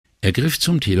Er griff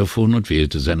zum Telefon und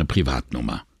wählte seine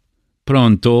Privatnummer.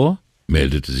 »Pronto?«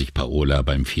 meldete sich Paola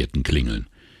beim 4. Klingeln.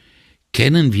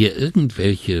 »Kennen wir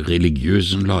irgendwelche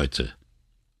religiösen Leute?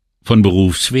 Von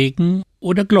Berufswegen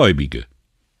oder Gläubige?«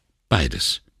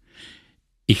 »Beides.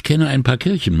 Ich kenne ein paar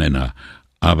Kirchenmänner,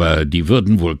 aber die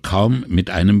würden wohl kaum mit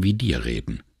einem wie dir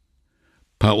reden.«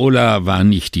 Paola war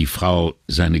nicht die Frau,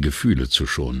 seine Gefühle zu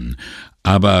schonen.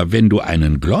 »Aber wenn du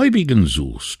einen Gläubigen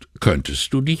suchst,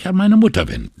 könntest du dich an meine Mutter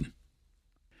wenden.«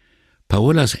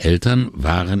 Paolas Eltern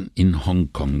waren in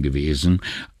Hongkong gewesen,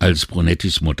 als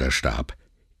Brunettis Mutter starb.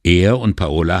 Er und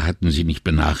Paola hatten sie nicht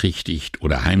benachrichtigt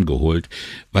oder heimgeholt,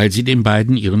 weil sie den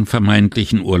beiden ihren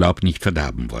vermeintlichen Urlaub nicht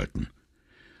verderben wollten.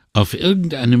 Auf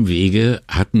irgendeinem Wege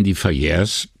hatten die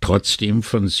Ferriers trotzdem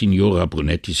von Signora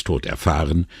Brunettis Tod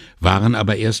erfahren, waren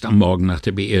aber erst am Morgen nach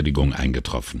der Beerdigung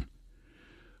eingetroffen.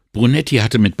 Brunetti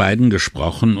hatte mit beiden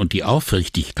gesprochen, und die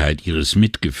Aufrichtigkeit ihres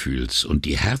Mitgefühls und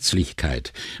die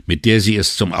Herzlichkeit, mit der sie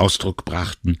es zum Ausdruck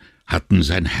brachten, hatten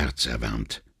sein Herz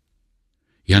erwärmt.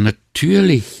 »Ja,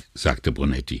 natürlich«, sagte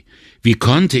Brunetti. »Wie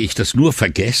konnte ich das nur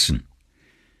vergessen?«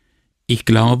 »Ich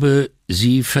glaube,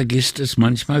 sie vergisst es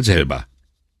manchmal selber«,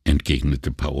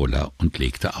 entgegnete Paola und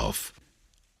legte auf.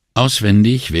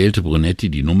 Auswendig wählte Brunetti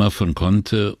die Nummer von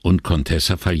Conte und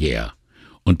Contessa Ferrier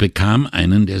und bekam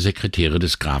einen der Sekretäre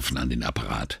des Grafen an den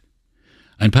Apparat.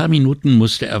 Ein paar Minuten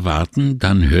musste er warten,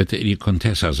 dann hörte er die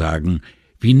Contessa sagen: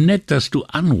 »Wie nett, dass du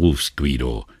anrufst,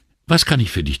 Guido. Was kann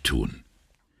ich für dich tun?«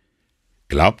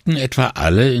 Glaubten etwa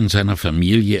alle in seiner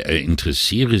Familie, er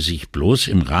interessiere sich bloß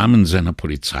im Rahmen seiner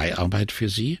Polizeiarbeit für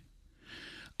sie?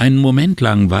 Einen Moment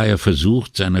lang war er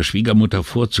versucht, seiner Schwiegermutter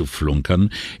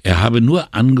vorzuflunkern, er habe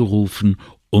nur angerufen,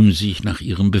 um sich nach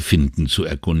ihrem Befinden zu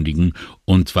erkundigen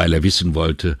und weil er wissen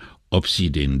wollte, ob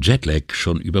sie den Jetlag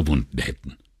schon überwunden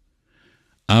hätten.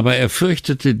 Aber er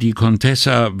fürchtete, die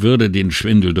Contessa würde den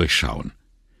Schwindel durchschauen.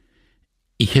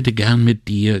 »Ich hätte gern mit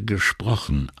dir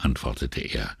gesprochen«, antwortete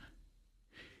er.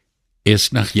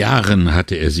 Erst nach Jahren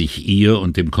hatte er sich ihr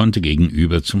und dem Conte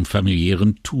gegenüber zum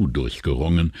familiären Tu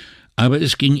durchgerungen, aber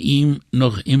es ging ihm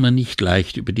noch immer nicht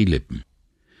leicht über die Lippen.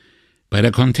 Bei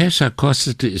der Contessa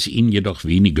kostete es ihn jedoch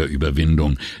weniger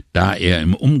Überwindung, da er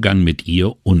im Umgang mit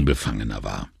ihr unbefangener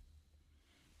war.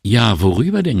 »Ja,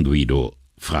 worüber denn, Guido?«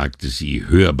 fragte sie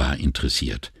hörbar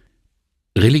interessiert.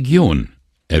 »Religion«,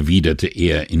 erwiderte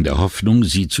er in der Hoffnung,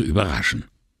 sie zu überraschen.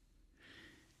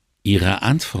 Ihre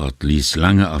Antwort ließ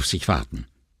lange auf sich warten.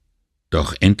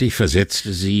 Doch endlich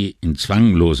versetzte sie in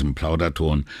zwanglosem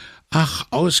Plauderton: »Ach,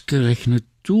 ausgerechnet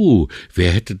du,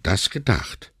 wer hätte das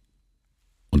gedacht?«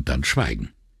 Und dann Schweigen.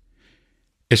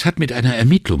 »Es hat mit einer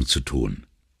Ermittlung zu tun«,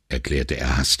 erklärte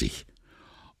er hastig,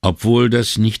 obwohl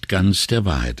das nicht ganz der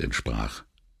Wahrheit entsprach.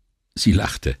 Sie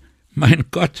lachte. »Mein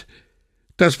Gott,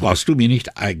 das brauchst du mir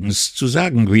nicht eigens zu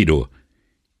sagen, Guido.«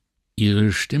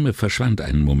 Ihre Stimme verschwand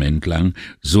einen Moment lang,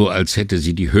 so als hätte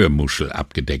sie die Hörmuschel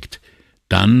abgedeckt.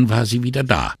 Dann war sie wieder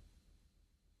da.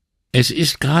 »Es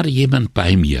ist gerade jemand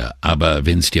bei mir, aber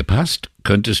wenn's dir passt,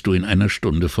 könntest du in einer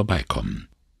Stunde vorbeikommen.«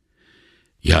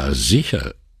 »Ja,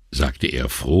 sicher«, sagte er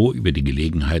froh über die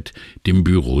Gelegenheit, dem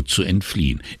Büro zu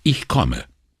entfliehen. »Ich komme.«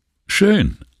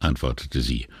 »Schön«, antwortete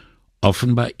sie,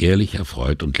 offenbar ehrlich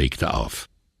erfreut, und legte auf.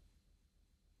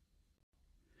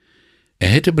 Er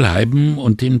hätte bleiben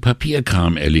und den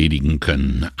Papierkram erledigen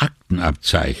können, Akten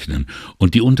abzeichnen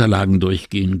und die Unterlagen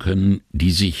durchgehen können,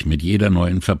 die sich mit jeder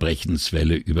neuen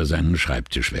Verbrechenswelle über seinen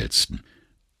Schreibtisch wälzten.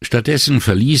 Stattdessen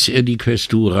verließ er die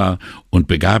Questura und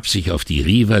begab sich auf die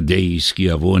Riva dei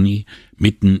Schiavoni,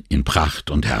 mitten in Pracht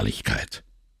und Herrlichkeit.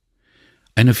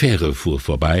 Eine Fähre fuhr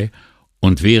vorbei,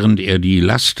 und während er die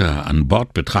Laster an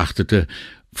Bord betrachtete,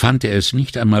 fand er es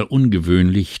nicht einmal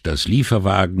ungewöhnlich, dass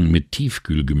Lieferwagen mit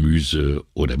Tiefkühlgemüse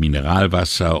oder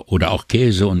Mineralwasser oder auch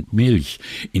Käse und Milch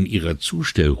in ihrer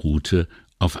Zustellroute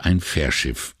auf ein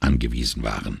Fährschiff angewiesen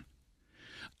waren.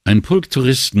 Ein Pulk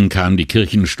Touristen kam die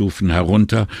Kirchenstufen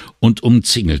herunter und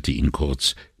umzingelte ihn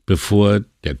kurz, bevor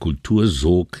der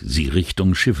Kultursog sie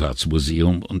Richtung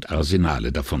Schifffahrtsmuseum und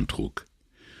Arsenale davontrug.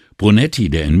 Brunetti,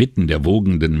 der inmitten der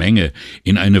wogenden Menge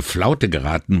in eine Flaute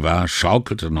geraten war,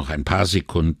 schaukelte noch ein paar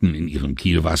Sekunden in ihrem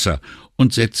Kielwasser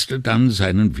und setzte dann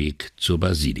seinen Weg zur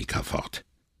Basilika fort.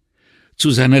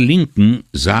 Zu seiner Linken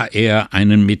sah er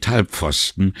einen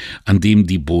Metallpfosten, an dem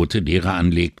die Boote derer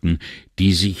anlegten,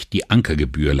 die sich die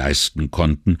Ankergebühr leisten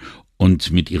konnten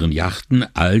und mit ihren Yachten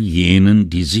all jenen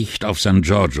die Sicht auf San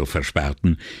Giorgio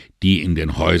versperrten, die in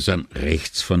den Häusern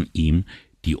rechts von ihm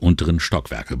die unteren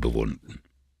Stockwerke bewohnten.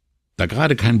 Da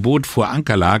gerade kein Boot vor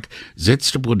Anker lag,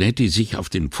 setzte Brunetti sich auf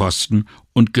den Pfosten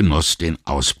und genoss den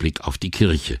Ausblick auf die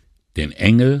Kirche, den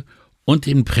Engel und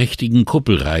den prächtigen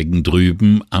Kuppelreigen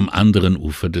drüben am anderen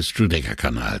Ufer des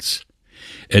Giudecca-Kanals.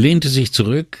 Er lehnte sich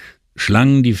zurück,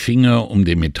 schlang die Finger um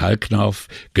den Metallknauf,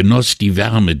 genoss die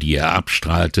Wärme, die er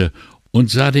abstrahlte, und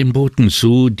sah den Booten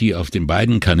zu, die auf den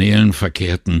beiden Kanälen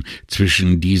verkehrten,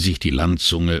 zwischen die sich die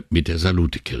Landzunge mit der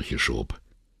Salutekirche schob.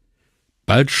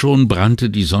 Bald schon brannte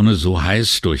die Sonne so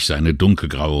heiß durch seine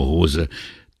dunkelgraue Hose,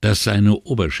 dass seine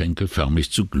Oberschenkel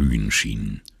förmlich zu glühen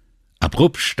schienen.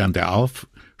 Abrupt stand er auf,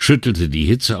 schüttelte die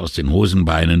Hitze aus den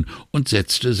Hosenbeinen und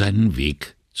setzte seinen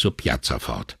Weg zur Piazza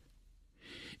fort.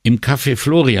 Im Café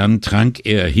Florian trank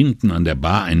er hinten an der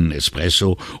Bar einen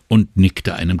Espresso und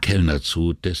nickte einem Kellner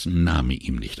zu, dessen Name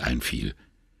ihm nicht einfiel.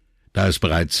 Da es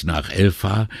bereits nach 11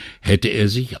 war, hätte er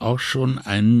sich auch schon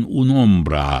einen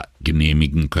Unombra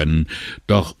genehmigen können,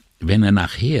 doch wenn er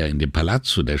nachher in den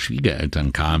Palazzo der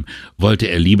Schwiegereltern kam, wollte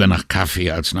er lieber nach Kaffee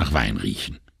als nach Wein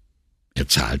riechen. Er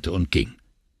zahlte und ging.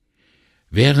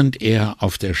 Während er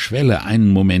auf der Schwelle einen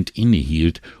Moment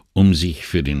innehielt, um sich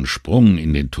für den Sprung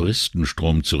in den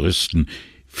Touristenstrom zu rüsten,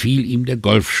 fiel ihm der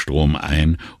Golfstrom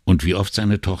ein und wie oft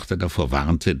seine Tochter davor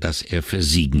warnte, dass er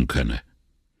versiegen könne.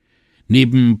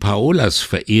 Neben Paolas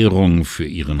Verehrung für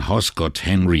ihren Hausgott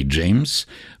Henry James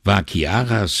war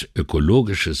Chiaras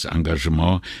ökologisches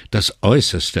Engagement das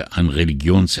Äußerste an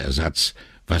Religionsersatz,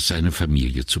 was seine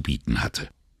Familie zu bieten hatte.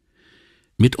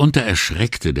 Mitunter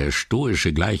erschreckte der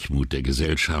stoische Gleichmut der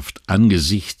Gesellschaft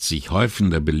angesichts sich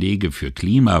häufender Belege für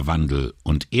Klimawandel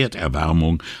und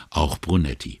Erderwärmung auch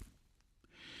Brunetti.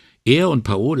 Er und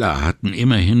Paola hatten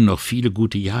immerhin noch viele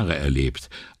gute Jahre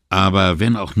erlebt, aber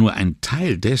wenn auch nur ein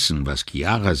Teil dessen, was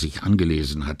Chiara sich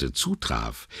angelesen hatte,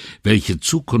 zutraf, welche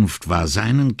Zukunft war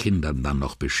seinen Kindern dann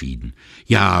noch beschieden?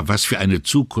 Ja, was für eine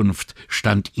Zukunft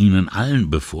stand ihnen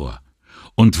allen bevor?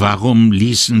 Und warum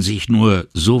ließen sich nur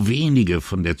so wenige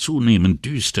von der zunehmend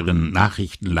düsteren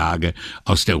Nachrichtenlage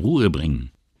aus der Ruhe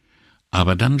bringen?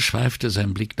 Aber dann schweifte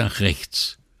sein Blick nach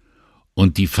rechts,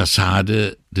 und die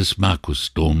Fassade des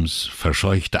Markusdoms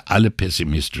verscheuchte alle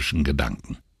pessimistischen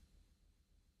Gedanken.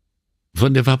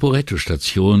 Von der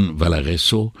Vaporetto-Station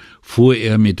Valaresso fuhr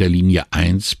er mit der Linie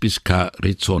 1 bis Ca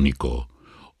Rezzonico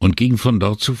und ging von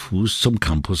dort zu Fuß zum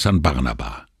Campus San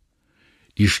Barnaba.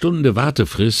 Die Stunde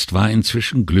Wartefrist war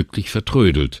inzwischen glücklich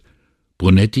vertrödelt.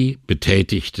 Brunetti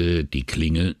betätigte die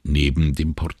Klingel neben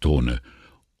dem Portone,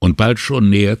 und bald schon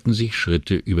näherten sich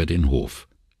Schritte über den Hof.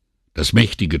 Das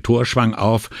mächtige Tor schwang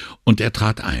auf, und er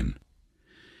trat ein.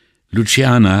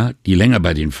 Luciana, die länger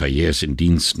bei den Fayers in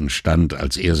Diensten stand,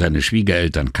 als er seine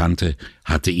Schwiegereltern kannte,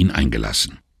 hatte ihn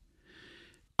eingelassen.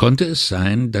 Konnte es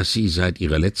sein, dass sie seit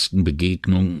ihrer letzten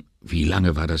Begegnung, wie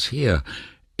lange war das her,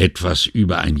 etwas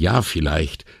über ein Jahr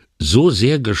vielleicht, so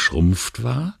sehr geschrumpft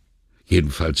war?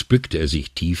 Jedenfalls bückte er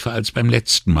sich tiefer als beim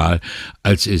letzten Mal,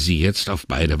 als er sie jetzt auf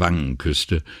beide Wangen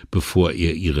küsste, bevor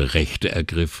er ihre Rechte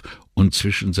ergriff und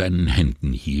zwischen seinen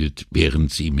Händen hielt,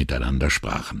 während sie miteinander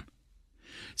sprachen.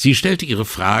 Sie stellte ihre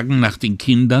Fragen nach den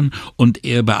Kindern, und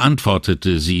er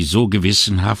beantwortete sie so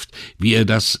gewissenhaft, wie er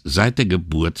das seit der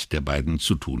Geburt der beiden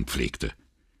zu tun pflegte.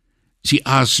 Sie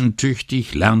aßen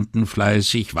tüchtig, lernten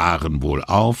fleißig, waren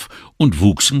wohlauf und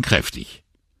wuchsen kräftig.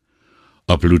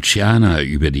 Ob Luciana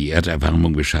über die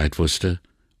Erderwärmung Bescheid wusste?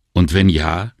 Und wenn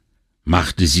ja,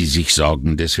 machte sie sich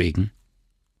Sorgen deswegen?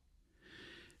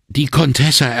 »Die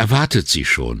Contessa erwartet Sie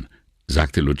schon«,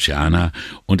 sagte Luciana,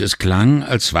 und es klang,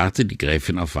 als warte die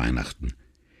Gräfin auf Weihnachten.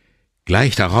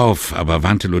 Gleich darauf aber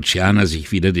wandte Luciana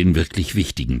sich wieder den wirklich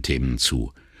wichtigen Themen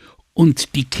zu.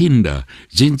 »Und die Kinder,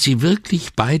 sind sie wirklich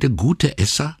beide gute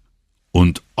Esser?«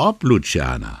 »Und ob,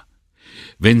 Luciana?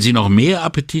 Wenn sie noch mehr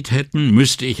Appetit hätten,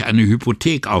 müsste ich eine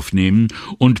Hypothek aufnehmen,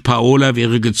 und Paola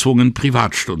wäre gezwungen,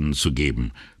 Privatstunden zu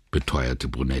geben«, beteuerte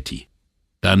Brunetti.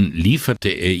 Dann lieferte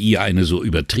er ihr eine so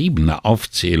übertriebene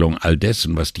Aufzählung all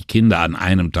dessen, was die Kinder an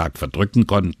einem Tag verdrücken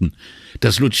konnten,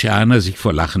 dass Luciana sich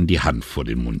vor Lachen die Hand vor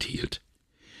den Mund hielt.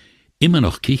 Immer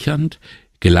noch kichernd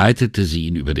geleitete sie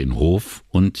ihn über den Hof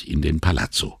und in den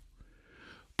Palazzo.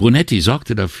 Brunetti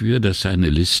sorgte dafür, dass seine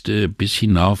Liste bis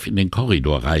hinauf in den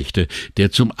Korridor reichte,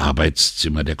 der zum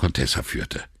Arbeitszimmer der Contessa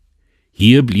führte.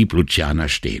 Hier blieb Luciana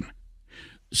stehen.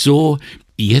 »So,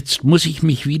 jetzt muss ich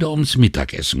mich wieder ums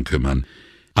Mittagessen kümmern.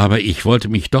 Aber ich wollte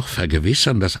mich doch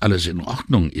vergewissern, dass alles in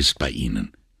Ordnung ist bei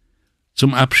Ihnen.«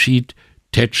 Zum Abschied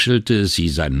tätschelte sie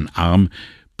seinen Arm,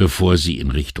 bevor sie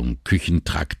in Richtung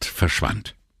Küchentrakt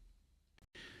verschwand.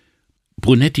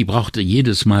 Brunetti brauchte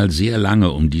jedes Mal sehr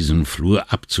lange, um diesen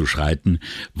Flur abzuschreiten,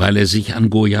 weil er sich an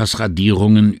Goyas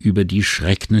Radierungen über die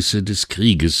Schrecknisse des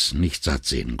Krieges nicht satt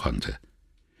sehen konnte.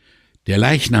 Der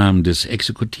Leichnam des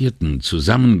Exekutierten,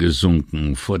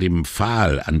 zusammengesunken vor dem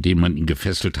Pfahl, an dem man ihn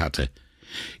gefesselt hatte,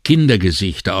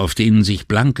 Kindergesichter, auf denen sich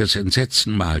blankes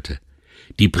Entsetzen malte,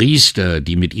 die Priester,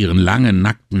 die mit ihren langen,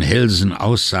 nackten Hälsen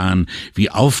aussahen wie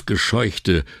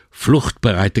aufgescheuchte,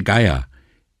 fluchtbereite Geier.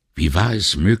 Wie war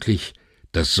es möglich,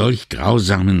 dass solch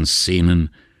grausamen Szenen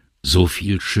so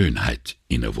viel Schönheit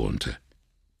innewohnte?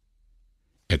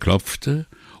 Er klopfte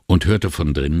und hörte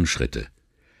von drinnen Schritte.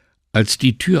 Als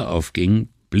die Tür aufging,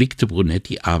 blickte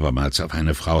Brunetti abermals auf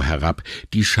eine Frau herab,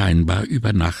 die scheinbar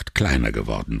über Nacht kleiner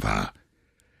geworden war.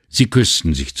 Sie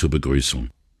küssten sich zur Begrüßung.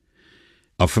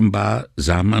 Offenbar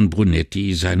sah man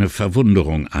Brunetti seine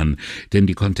Verwunderung an, denn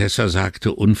die Contessa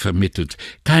sagte unvermittelt: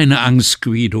 »Keine Angst,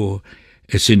 Guido,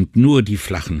 es sind nur die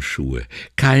flachen Schuhe,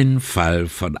 kein Fall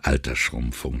von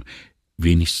Altersschrumpfung,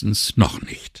 wenigstens noch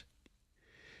nicht.«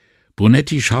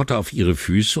 Brunetti schaute auf ihre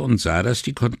Füße und sah, dass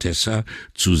die Contessa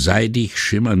zu seidig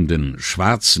schimmernden,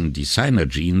 schwarzen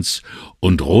Designer-Jeans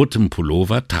und rotem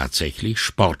Pullover tatsächlich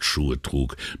Sportschuhe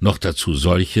trug, noch dazu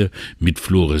solche mit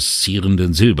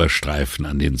fluoreszierenden Silberstreifen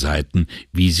an den Seiten,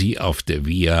 wie sie auf der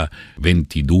Via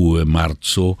 22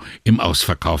 Marzo im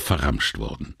Ausverkauf verramscht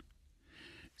wurden.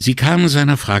 Sie kamen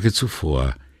seiner Frage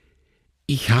zuvor.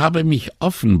 »Ich habe mich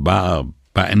offenbar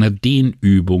bei einer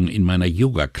Dehnübung in meiner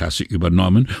Yoga-Klasse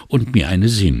übernommen und mir eine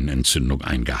Sehnenentzündung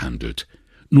eingehandelt.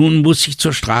 Nun muss ich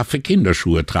zur Strafe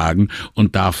Kinderschuhe tragen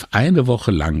und darf eine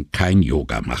Woche lang kein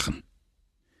Yoga machen.«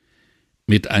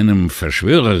 Mit einem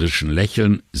verschwörerischen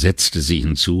Lächeln setzte sie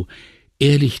hinzu: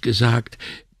 »Ehrlich gesagt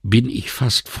bin ich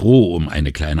fast froh um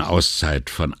eine kleine Auszeit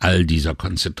von all dieser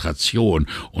Konzentration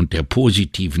und der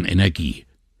positiven Energie.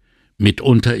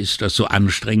 Mitunter ist das so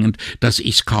anstrengend, dass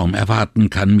ich's kaum erwarten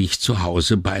kann, mich zu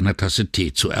Hause bei einer Tasse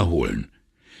Tee zu erholen.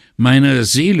 Meiner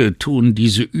Seele tun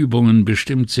diese Übungen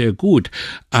bestimmt sehr gut,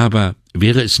 aber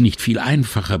wäre es nicht viel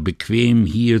einfacher, bequem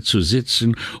hier zu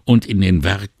sitzen und in den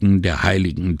Werken der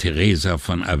heiligen Teresa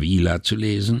von Avila zu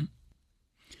lesen?«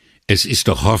 »Es ist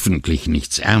doch hoffentlich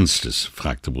nichts Ernstes?«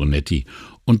 fragte Brunetti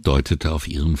und deutete auf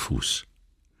ihren Fuß.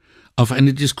 Auf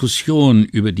eine Diskussion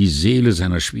über die Seele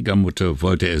seiner Schwiegermutter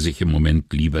wollte er sich im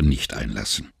Moment lieber nicht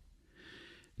einlassen.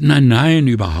 »Nein, nein,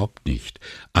 überhaupt nicht.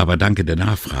 Aber danke der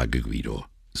Nachfrage, Guido«,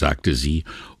 sagte sie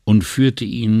und führte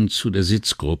ihn zu der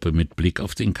Sitzgruppe mit Blick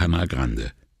auf den Canal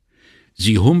Grande.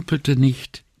 Sie humpelte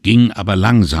nicht, ging aber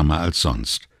langsamer als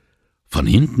sonst. Von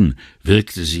hinten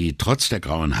wirkte sie trotz der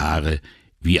grauen Haare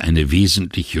wie eine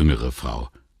wesentlich jüngere Frau,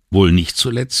 wohl nicht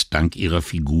zuletzt dank ihrer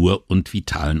Figur und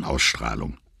vitalen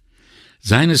Ausstrahlung.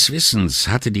 Seines Wissens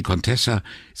hatte die Contessa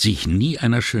sich nie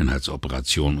einer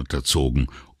Schönheitsoperation unterzogen,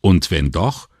 und wenn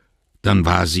doch, dann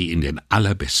war sie in den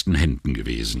allerbesten Händen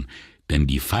gewesen, denn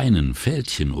die feinen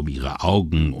Fältchen um ihre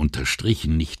Augen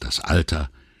unterstrichen nicht das Alter,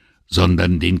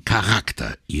 sondern den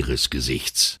Charakter ihres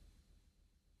Gesichts.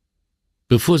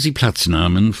 Bevor sie Platz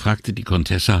nahmen, fragte die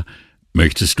Contessa: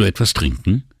 »Möchtest du etwas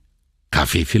trinken?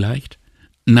 Kaffee vielleicht?«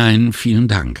 »Nein, vielen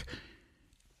Dank.«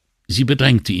 Sie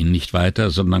bedrängte ihn nicht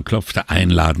weiter, sondern klopfte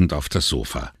einladend auf das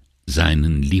Sofa,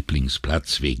 seinen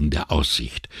Lieblingsplatz wegen der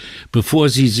Aussicht, bevor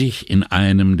sie sich in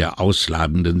einem der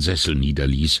ausladenden Sessel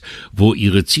niederließ, wo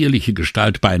ihre zierliche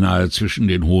Gestalt beinahe zwischen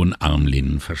den hohen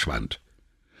Armlehnen verschwand.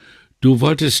 »Du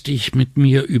wolltest dich mit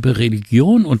mir über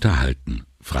Religion unterhalten?«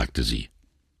 fragte sie.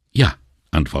 »Ja«,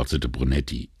 antwortete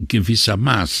Brunetti,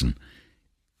 »gewissermaßen.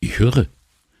 Ich höre.«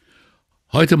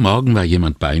 »Heute Morgen war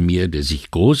jemand bei mir, der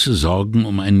sich große Sorgen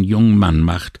um einen jungen Mann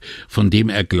macht, von dem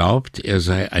er glaubt, er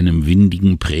sei einem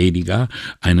windigen Prediger,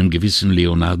 einem gewissen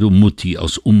Leonardo Muti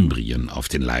aus Umbrien, auf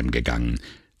den Leim gegangen.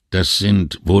 Das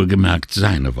sind wohlgemerkt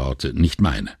seine Worte, nicht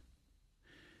meine.«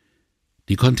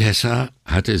 Die Contessa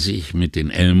hatte sich mit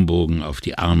den Ellenbogen auf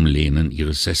die Armlehnen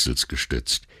ihres Sessels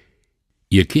gestützt.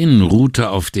 Ihr Kinn ruhte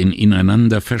auf den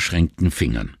ineinander verschränkten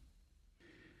Fingern.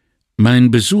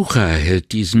 »Mein Besucher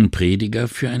hält diesen Prediger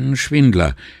für einen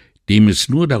Schwindler, dem es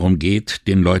nur darum geht,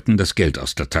 den Leuten das Geld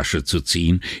aus der Tasche zu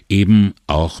ziehen, eben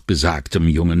auch besagtem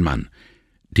jungen Mann.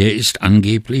 Der ist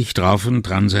angeblich drauf und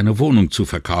dran, seine Wohnung zu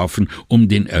verkaufen, um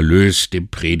den Erlös dem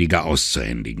Prediger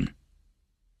auszuhändigen.«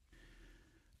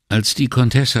 Als die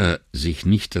Contessa sich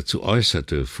nicht dazu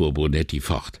äußerte, fuhr Brunetti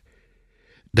fort: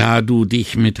 »Da du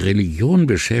dich mit Religion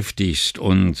beschäftigst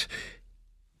und…«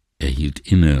 Er hielt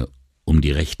inne, um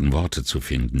die rechten Worte zu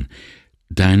finden.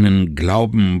 »Deinen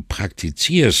Glauben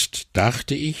praktizierst,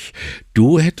 dachte ich,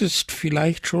 du hättest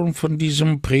vielleicht schon von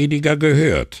diesem Prediger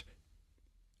gehört.«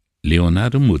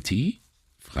 »Leonardo Muti?«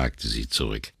 fragte sie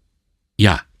zurück.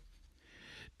 »Ja.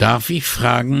 Darf ich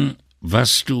fragen,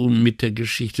 was du mit der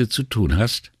Geschichte zu tun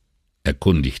hast?«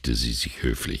 erkundigte sie sich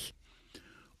höflich.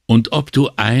 »Und ob du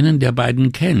einen der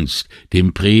beiden kennst,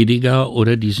 den Prediger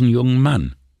oder diesen jungen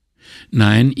Mann?«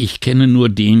 »Nein, ich kenne nur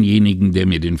denjenigen, der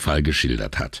mir den Fall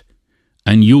geschildert hat.«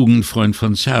 Ein Jugendfreund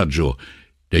von Sergio.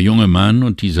 Der junge Mann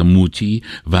und dieser Muti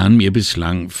waren mir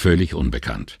bislang völlig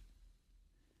unbekannt.«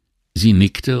 Sie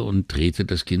nickte und drehte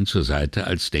das Kind zur Seite,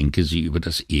 als denke sie über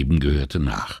das eben Gehörte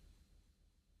nach.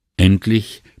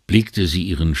 Endlich blickte sie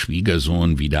ihren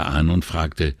Schwiegersohn wieder an und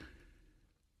fragte: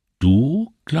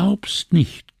 »Du glaubst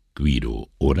nicht, Guido,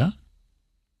 oder?«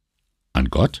 »An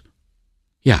Gott?«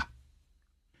 »Ja.«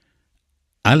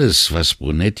 Alles, was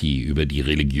Brunetti über die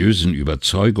religiösen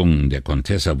Überzeugungen der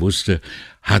Contessa wusste,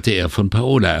 hatte er von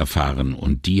Paola erfahren,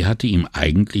 und die hatte ihm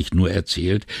eigentlich nur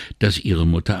erzählt, dass ihre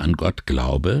Mutter an Gott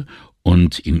glaube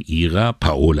und in ihrer,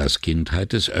 Paolas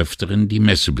Kindheit, des Öfteren die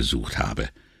Messe besucht habe.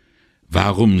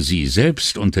 Warum sie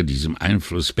selbst unter diesem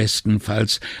Einfluss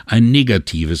bestenfalls ein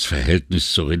negatives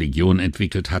Verhältnis zur Religion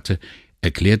entwickelt hatte,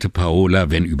 erklärte Paola,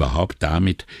 wenn überhaupt,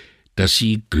 damit, dass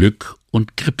sie Glück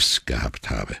und Krebs gehabt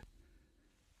habe.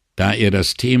 Da er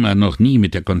das Thema noch nie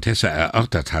mit der Contessa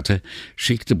erörtert hatte,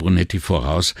 schickte Brunetti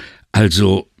voraus: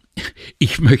 »Also,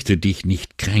 ich möchte dich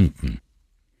nicht kränken.«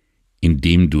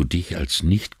 »Indem du dich als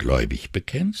nichtgläubig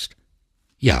bekennst?«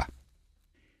 »Ja.«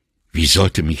 »Wie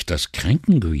sollte mich das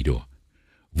kränken, Guido,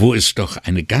 wo es doch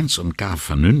eine ganz und gar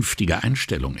vernünftige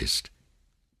Einstellung ist?«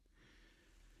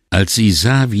 Als sie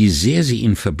sah, wie sehr sie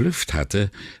ihn verblüfft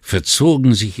hatte,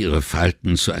 verzogen sich ihre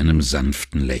Falten zu einem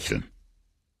sanften Lächeln.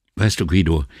 »Weißt du,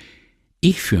 Guido,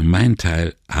 ich für mein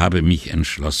Teil habe mich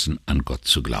entschlossen, an Gott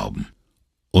zu glauben.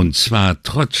 Und zwar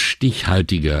trotz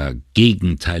stichhaltiger,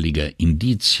 gegenteiliger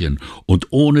Indizien und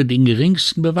ohne den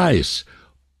geringsten Beweis,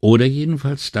 oder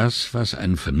jedenfalls das, was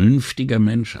ein vernünftiger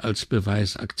Mensch als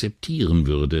Beweis akzeptieren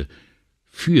würde,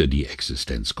 für die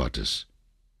Existenz Gottes.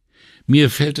 Mir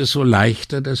fällt es so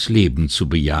leichter, das Leben zu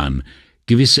bejahen,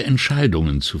 gewisse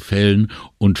Entscheidungen zu fällen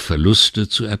und Verluste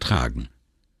zu ertragen.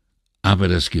 Aber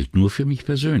das gilt nur für mich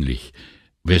persönlich,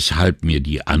 weshalb mir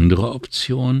die andere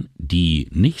Option, die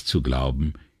nicht zu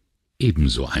glauben,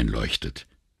 ebenso einleuchtet.«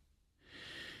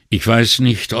 »Ich weiß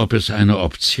nicht, ob es eine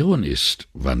Option ist«,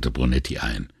 wandte Brunetti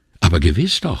ein. »Aber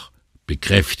gewiss doch«,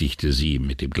 bekräftigte sie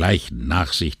mit dem gleichen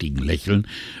nachsichtigen Lächeln,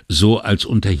 so als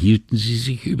unterhielten sie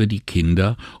sich über die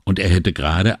Kinder und er hätte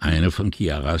gerade eine von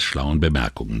Chiaras schlauen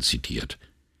Bemerkungen zitiert.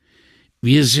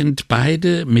 »Wir sind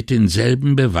beide mit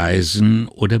denselben Beweisen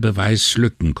oder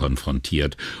Beweislücken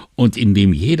konfrontiert, und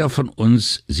indem jeder von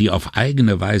uns sie auf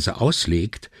eigene Weise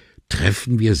auslegt,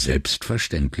 treffen wir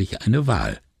selbstverständlich eine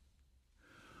Wahl.«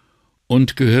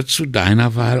 »Und gehört zu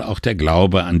deiner Wahl auch der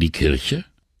Glaube an die Kirche?«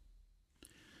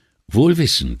 Wohl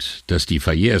wissend, dass die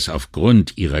Fayers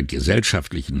aufgrund ihrer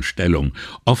gesellschaftlichen Stellung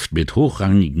oft mit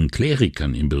hochrangigen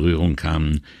Klerikern in Berührung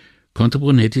kamen, konnte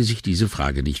Brunetti sich diese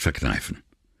Frage nicht verkneifen.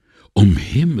 »Um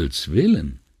Himmels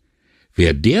willen!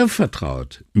 Wer der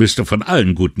vertraut, müsste von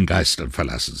allen guten Geistern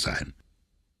verlassen sein.«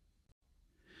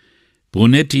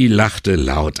 Brunetti lachte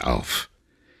laut auf.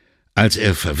 Als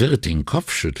er verwirrt den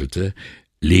Kopf schüttelte,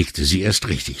 legte sie erst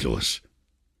richtig los.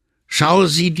 »Schau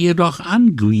sie dir doch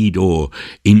an, Guido,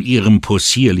 in ihrem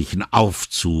possierlichen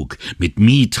Aufzug mit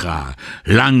Mitra,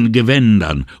 langen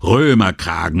Gewändern,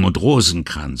 Römerkragen und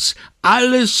Rosenkranz.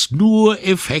 Alles nur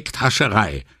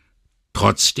Effekthascherei.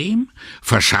 Trotzdem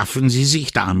verschaffen sie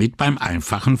sich damit beim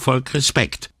einfachen Volk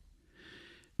Respekt.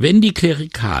 Wenn die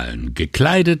Klerikalen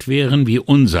gekleidet wären wie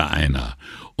unsereiner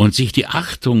und sich die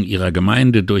Achtung ihrer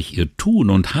Gemeinde durch ihr Tun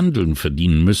und Handeln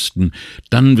verdienen müssten,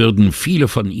 dann würden viele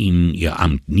von ihnen ihr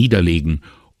Amt niederlegen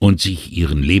und sich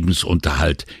ihren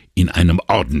Lebensunterhalt in einem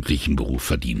ordentlichen Beruf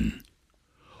verdienen.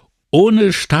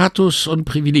 Ohne Status und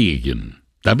Privilegien,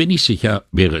 da bin ich sicher,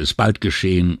 wäre es bald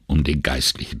geschehen um den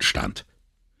geistlichen Stand.«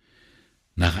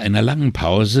 Nach einer langen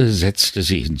Pause setzte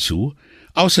sie hinzu: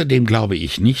 »Außerdem glaube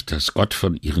ich nicht, dass Gott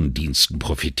von ihren Diensten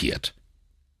profitiert.«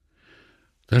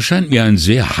 »Das scheint mir ein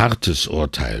sehr hartes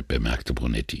Urteil«, bemerkte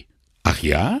Brunetti. »Ach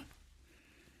ja?«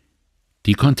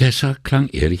 Die Contessa klang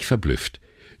ehrlich verblüfft.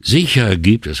 »Sicher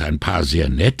gibt es ein paar sehr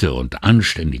nette und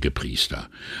anständige Priester,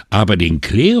 aber den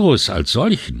Klerus als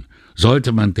solchen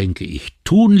sollte man, denke ich,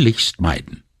 tunlichst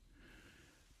meiden.«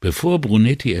 Bevor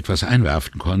Brunetti etwas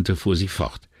einwerfen konnte, fuhr sie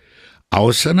fort.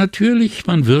 »Außer natürlich,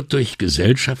 man wird durch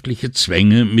gesellschaftliche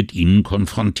Zwänge mit ihnen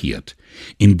konfrontiert.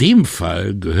 In dem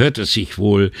Fall gehört es sich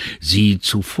wohl, sie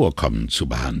zuvorkommend zu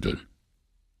behandeln.«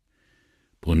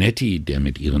 Brunetti, der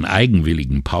mit ihren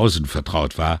eigenwilligen Pausen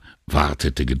vertraut war,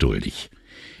 wartete geduldig.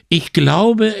 »Ich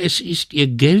glaube, es ist ihr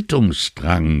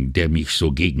Geltungsdrang, der mich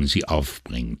so gegen sie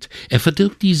aufbringt. Er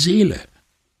verdirbt die Seele.«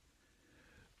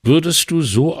 »Würdest du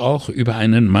so auch über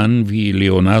einen Mann wie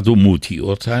Leonardo Muti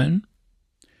urteilen?«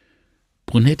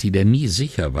 Brunetti, der nie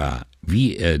sicher war,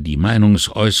 wie er die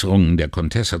Meinungsäußerungen der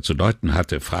Contessa zu deuten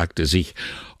hatte, fragte sich,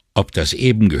 ob das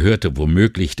eben Gehörte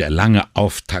womöglich der lange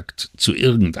Auftakt zu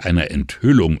irgendeiner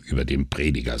Enthüllung über den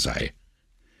Prediger sei.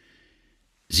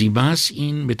 Sie maß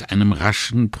ihn mit einem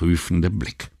raschen, prüfenden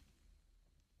Blick.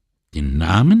 »Den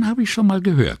Namen habe ich schon mal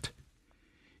gehört.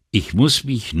 Ich muss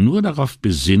mich nur darauf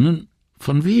besinnen,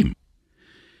 von wem.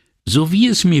 So wie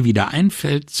es mir wieder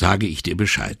einfällt, sage ich dir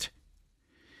Bescheid.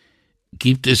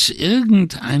 Gibt es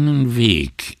irgendeinen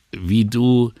Weg, wie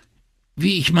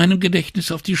ich meinem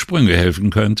Gedächtnis auf die Sprünge helfen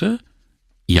könnte?«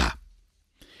 »Ja.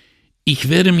 Ich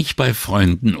werde mich bei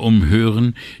Freunden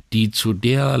umhören, die zu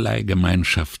derlei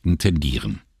Gemeinschaften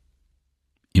tendieren.«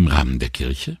 »Im Rahmen der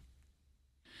Kirche?«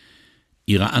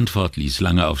 Ihre Antwort ließ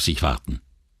lange auf sich warten.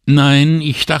 »Nein,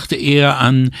 ich dachte eher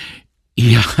an,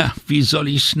 ja, wie soll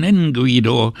ich's nennen,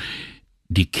 Guido?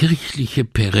 Die kirchliche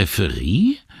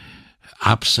Peripherie?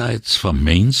 Abseits vom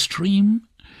Mainstream?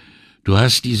 Du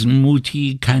hast diesem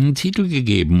Muti keinen Titel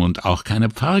gegeben und auch keine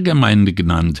Pfarrgemeinde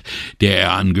genannt, der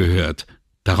er angehört.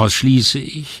 Daraus schließe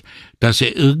ich, dass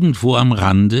er irgendwo am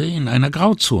Rande in einer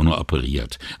Grauzone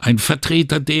operiert. Ein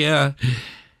Vertreter der...«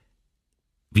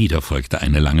 Wieder folgte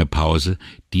eine lange Pause,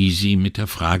 die sie mit der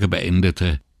Frage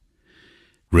beendete: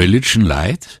 »Religion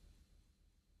Light?«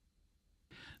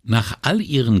 Nach all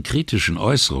ihren kritischen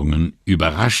Äußerungen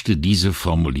überraschte diese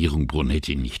Formulierung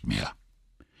Brunetti nicht mehr.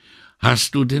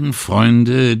 »Hast du denn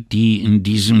Freunde, die in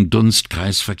diesem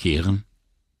Dunstkreis verkehren?«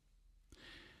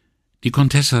 Die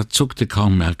Komtessa zuckte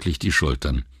kaum merklich die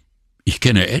Schultern. »Ich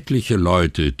kenne etliche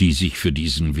Leute, die sich für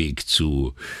diesen Weg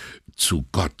zu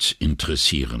Gott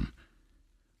interessieren.«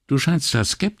 »Du scheinst da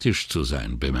skeptisch zu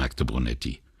sein«, bemerkte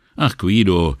Brunetti. »Ach,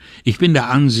 Guido, ich bin der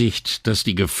Ansicht, dass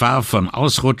die Gefahr von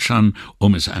Ausrutschern,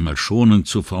 um es einmal schonend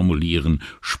zu formulieren,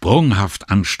 sprunghaft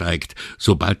ansteigt,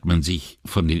 sobald man sich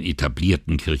von den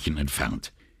etablierten Kirchen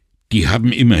entfernt. Die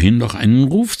haben immerhin noch einen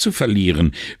Ruf zu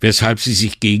verlieren, weshalb sie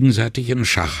sich gegenseitig in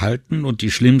Schach halten und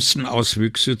die schlimmsten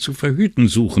Auswüchse zu verhüten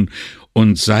suchen,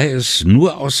 und sei es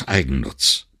nur aus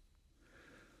Eigennutz.«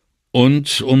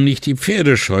 »Und um nicht die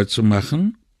Pferde scheu zu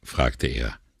machen?« fragte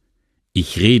er.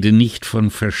 »Ich rede nicht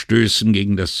von Verstößen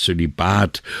gegen das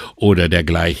Zölibat oder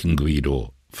dergleichen,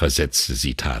 Guido«, versetzte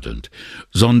sie tadelnd,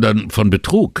 »sondern von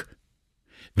Betrug.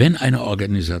 Wenn eine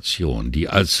Organisation, die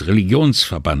als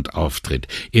Religionsverband auftritt,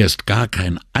 erst gar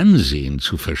kein Ansehen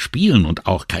zu verspielen und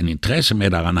auch kein Interesse mehr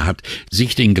daran hat,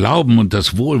 sich den Glauben und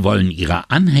das Wohlwollen ihrer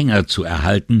Anhänger zu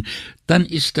erhalten, dann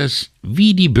ist das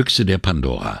wie die Büchse der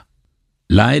Pandora.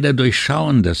 Leider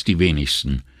durchschauen das die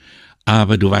wenigsten.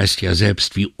 Aber du weißt ja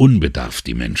selbst, wie unbedarft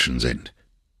die Menschen sind.«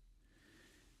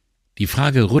 Die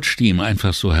Frage rutschte ihm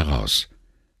einfach so heraus.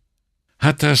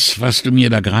 »Hat das, was du mir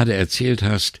da gerade erzählt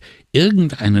hast,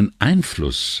 irgendeinen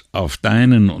Einfluss auf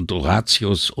deinen und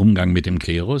Horatius Umgang mit dem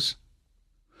Klerus?«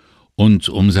 Und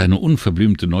um seine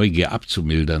unverblümte Neugier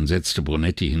abzumildern, setzte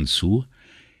Brunetti hinzu: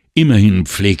 »Immerhin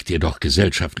pflegt ihr doch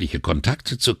gesellschaftliche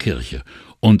Kontakte zur Kirche,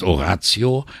 und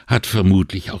Horatio hat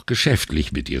vermutlich auch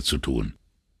geschäftlich mit ihr zu tun.«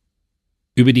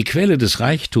 Über die Quelle des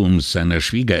Reichtums seiner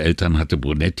Schwiegereltern hatte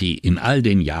Brunetti in all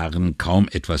den Jahren kaum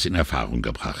etwas in Erfahrung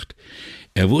gebracht.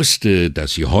 Er wusste,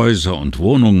 dass sie Häuser und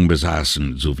Wohnungen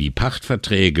besaßen, sowie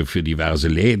Pachtverträge für diverse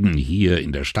Läden hier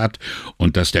in der Stadt,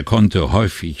 und dass der Conte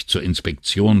häufig zur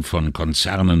Inspektion von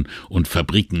Konzernen und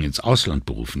Fabriken ins Ausland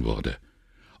berufen wurde.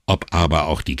 Ob aber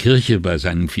auch die Kirche bei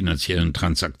seinen finanziellen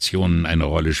Transaktionen eine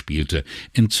Rolle spielte,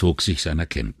 entzog sich seiner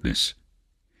Kenntnis.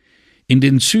 In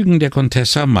den Zügen der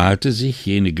Komtessa malte sich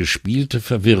jene gespielte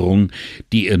Verwirrung,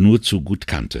 die er nur zu gut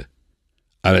kannte.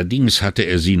 Allerdings hatte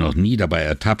er sie noch nie dabei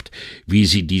ertappt, wie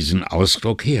sie diesen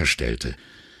Ausdruck herstellte.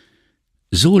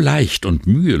 So leicht und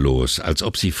mühelos, als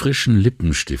ob sie frischen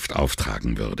Lippenstift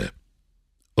auftragen würde.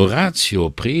 »Horatio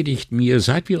predigt mir,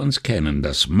 seit wir uns kennen,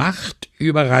 dass Macht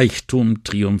über Reichtum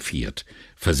triumphiert«,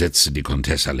 versetzte die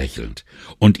Komtessa lächelnd,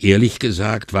 »und ehrlich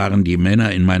gesagt waren die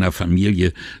Männer in meiner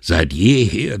Familie seit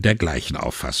jeher der gleichen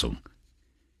Auffassung.«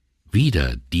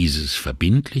 Wieder dieses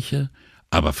verbindliche,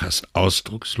 aber fast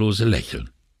ausdruckslose Lächeln.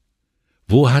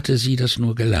 Wo hatte sie das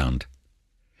nur gelernt?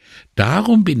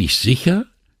 Darum bin ich sicher,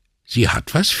 sie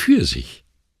hat was für sich.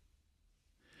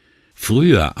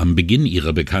 Früher, am Beginn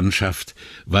ihrer Bekanntschaft,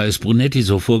 war es Brunetti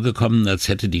so vorgekommen, als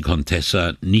hätte die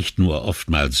Komtessa nicht nur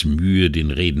oftmals Mühe, den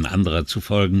Reden anderer zu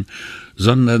folgen,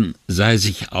 sondern sei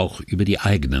sich auch über die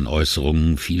eigenen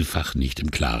Äußerungen vielfach nicht im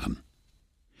Klaren.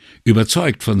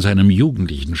 Überzeugt von seinem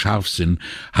jugendlichen Scharfsinn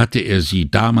hatte er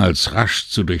sie damals rasch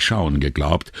zu durchschauen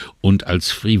geglaubt und als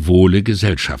frivole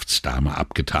Gesellschaftsdame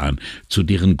abgetan, zu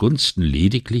deren Gunsten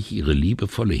lediglich ihre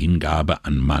liebevolle Hingabe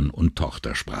an Mann und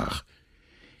Tochter sprach.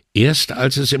 Erst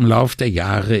als es im Lauf der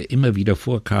Jahre immer wieder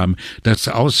vorkam, dass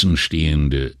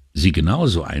Außenstehende sie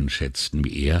genauso einschätzten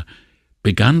wie er,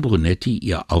 begann Brunetti,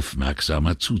 ihr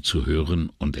aufmerksamer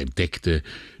zuzuhören und entdeckte,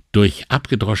 durch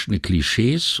abgedroschene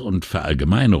Klischees und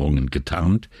Verallgemeinerungen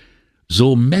getarnt,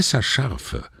 so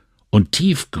messerscharfe und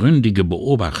tiefgründige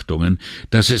Beobachtungen,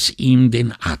 dass es ihm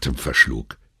den Atem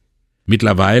verschlug.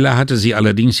 Mittlerweile hatte sie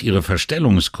allerdings ihre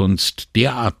Verstellungskunst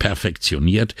derart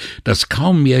perfektioniert, dass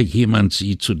kaum mehr jemand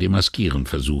sie zu demaskieren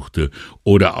versuchte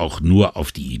oder auch nur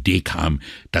auf die Idee kam,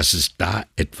 dass es da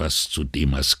etwas zu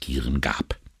demaskieren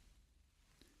gab.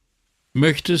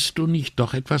 »Möchtest du nicht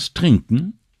doch etwas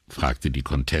trinken?« fragte die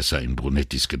Contessa in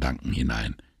Brunettis Gedanken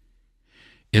hinein.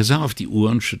 Er sah auf die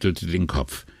Uhr und schüttelte den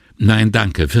Kopf. »Nein,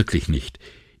 danke, wirklich nicht.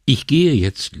 Ich gehe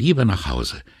jetzt lieber nach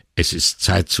Hause. Es ist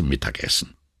Zeit zum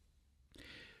Mittagessen.«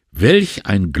 »Welch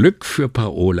ein Glück für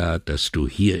Paola, dass du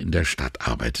hier in der Stadt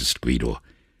arbeitest, Guido.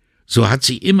 So hat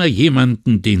sie immer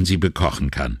jemanden, den sie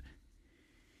bekochen kann.«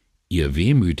 Ihr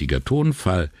wehmütiger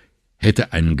Tonfall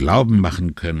hätte einen glauben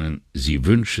machen können, sie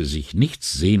wünsche sich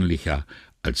nichts sehnlicher,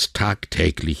 als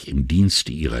tagtäglich im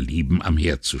Dienste ihrer Lieben am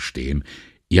Herd zu stehen,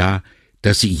 ja,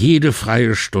 dass sie jede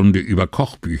freie Stunde über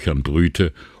Kochbüchern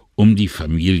brüte, um die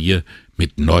Familie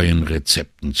mit neuen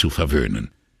Rezepten zu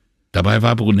verwöhnen. Dabei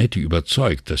war Brunetti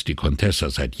überzeugt, dass die Contessa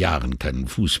seit Jahren keinen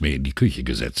Fuß mehr in die Küche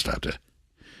gesetzt hatte.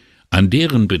 An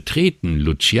deren Betreten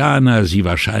Luciana sie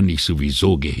wahrscheinlich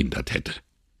sowieso gehindert hätte.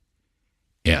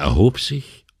 Er erhob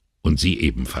sich und sie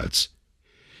ebenfalls.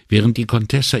 Während die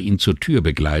Contessa ihn zur Tür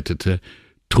begleitete,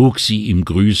 trug sie ihm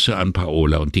Grüße an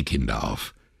Paola und die Kinder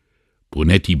auf.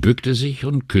 Brunetti bückte sich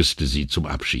und küsste sie zum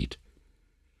Abschied.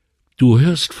 »Du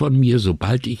hörst von mir,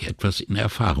 sobald ich etwas in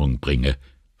Erfahrung bringe«,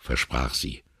 versprach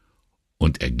sie.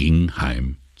 Und er ging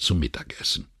heim zum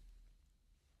Mittagessen.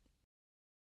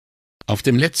 Auf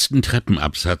dem letzten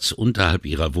Treppenabsatz unterhalb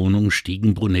ihrer Wohnung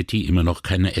stiegen Brunetti immer noch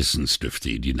keine Essensdüfte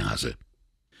in die Nase.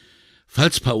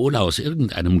 Falls Paola aus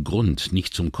irgendeinem Grund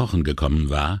nicht zum Kochen gekommen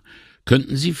war,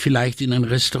 könnten sie vielleicht in ein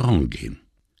Restaurant gehen.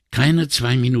 Keine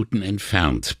 2 Minuten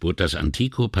entfernt bot das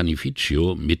Antico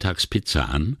Panificio mittags Pizza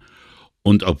an,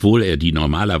 und obwohl er die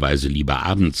normalerweise lieber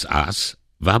abends aß,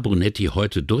 war Brunetti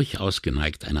heute durchaus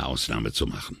geneigt, eine Ausnahme zu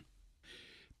machen.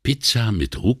 Pizza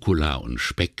mit Rucola und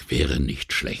Speck wäre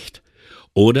nicht schlecht.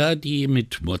 Oder die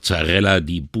mit Mozzarella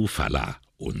di Bufala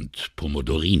und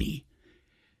Pomodorini.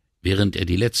 Während er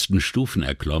die letzten Stufen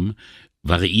erklomm,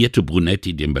 variierte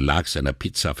Brunetti den Belag seiner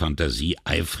Pizza-Fantasie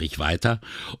eifrig weiter,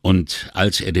 und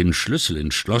als er den Schlüssel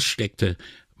ins Schloss steckte,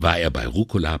 war er bei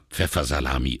Rucola,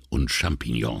 Pfeffersalami und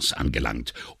Champignons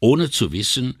angelangt, ohne zu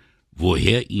wissen,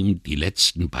 woher ihm die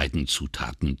letzten beiden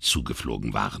Zutaten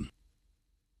zugeflogen waren.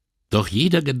 Doch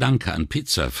jeder Gedanke an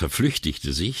Pizza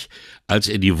verflüchtigte sich, als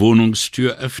er die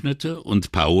Wohnungstür öffnete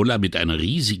und Paola mit einer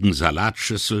riesigen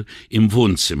Salatschüssel im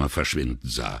Wohnzimmer verschwinden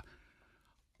sah.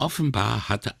 Offenbar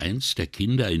hatte eins der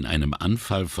Kinder in einem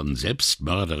Anfall von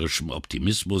selbstmörderischem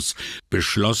Optimismus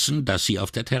beschlossen, dass sie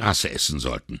auf der Terrasse essen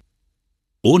sollten.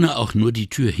 Ohne auch nur die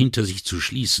Tür hinter sich zu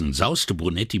schließen, sauste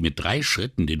Brunetti mit 3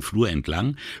 Schritten den Flur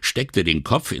entlang, steckte den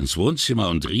Kopf ins Wohnzimmer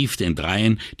und rief den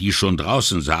 3, die schon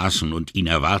draußen saßen und ihn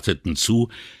erwarteten, zu: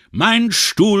 »Mein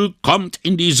Stuhl kommt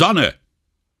in die Sonne!«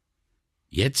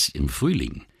 Jetzt im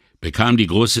Frühling bekam die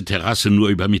große Terrasse nur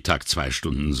über Mittag 2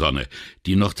 Stunden Sonne,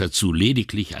 die noch dazu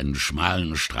lediglich einen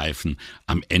schmalen Streifen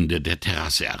am Ende der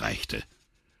Terrasse erreichte.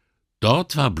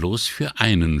 Dort war bloß für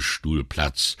einen Stuhl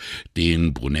Platz,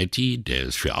 den Brunetti, der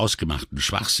es für ausgemachten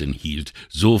Schwachsinn hielt,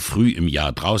 so früh im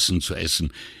Jahr draußen zu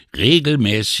essen,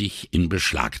 regelmäßig in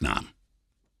Beschlag nahm.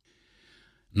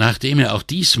 Nachdem er auch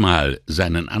diesmal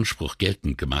seinen Anspruch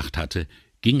geltend gemacht hatte,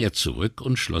 ging er zurück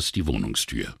und schloss die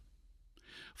Wohnungstür.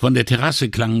 Von der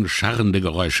Terrasse klangen scharrende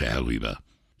Geräusche herüber.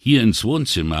 Hier ins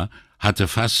Wohnzimmer hatte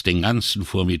fast den ganzen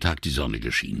Vormittag die Sonne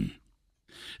geschienen.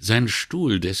 Sein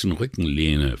Stuhl, dessen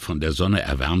Rückenlehne von der Sonne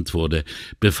erwärmt wurde,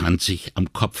 befand sich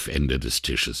am Kopfende des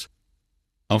Tisches.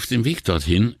 Auf dem Weg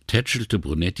dorthin tätschelte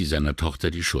Brunetti seiner Tochter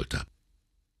die Schulter.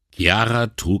 Chiara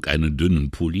trug einen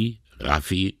dünnen Pulli,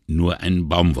 Raffi nur ein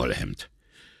Baumwollhemd.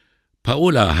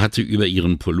 Paola hatte über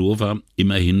ihren Pullover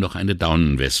immerhin noch eine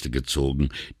Daunenweste gezogen,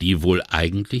 die wohl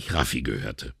eigentlich Raffi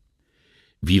gehörte.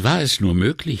 Wie war es nur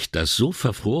möglich, dass so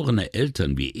verfrorene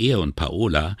Eltern wie er und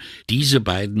Paola diese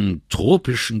beiden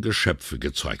tropischen Geschöpfe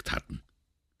gezeugt hatten?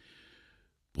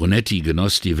 Brunetti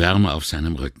genoss die Wärme auf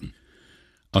seinem Rücken.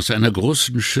 Aus einer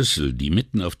großen Schüssel, die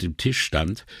mitten auf dem Tisch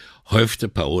stand, häufte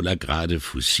Paola gerade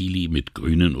Fusilli mit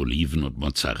grünen Oliven und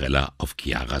Mozzarella auf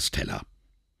Chiaras Teller.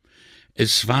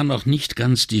 Es war noch nicht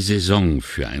ganz die Saison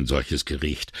für ein solches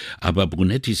Gericht, aber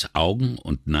Brunettis Augen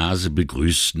und Nase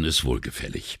begrüßten es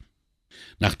wohlgefällig.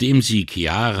 Nachdem sie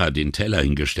Chiara den Teller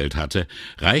hingestellt hatte,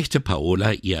 reichte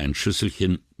Paola ihr ein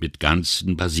Schüsselchen mit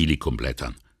ganzen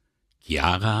Basilikumblättern.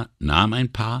 Chiara nahm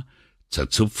ein paar,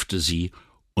 zerzupfte sie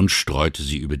und streute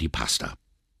sie über die Pasta.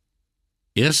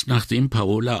 Erst nachdem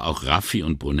Paola auch Raffi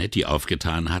und Brunetti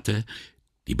aufgetan hatte,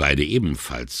 die beide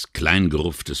ebenfalls klein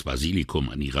gerupftes Basilikum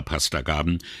an ihrer Pasta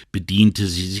gaben, bediente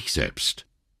sie sich selbst.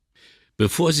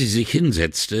 Bevor sie sich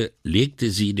hinsetzte,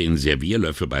 legte sie den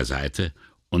Servierlöffel beiseite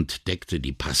und deckte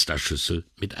die Pastaschüssel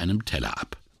mit einem Teller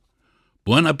ab.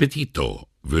 »Buon appetito«,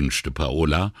 wünschte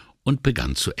Paola und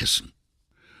begann zu essen.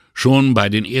 Schon bei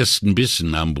den ersten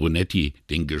Bissen nahm Brunetti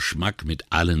den Geschmack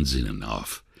mit allen Sinnen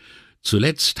auf.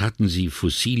 Zuletzt hatten sie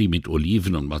Fusilli mit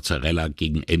Oliven und Mozzarella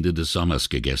gegen Ende des Sommers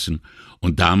gegessen,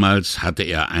 und damals hatte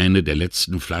er eine der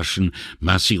letzten Flaschen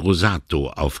Massi Rosato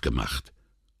aufgemacht.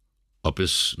 Ob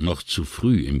es noch zu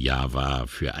früh im Jahr war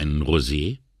für einen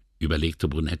Rosé, überlegte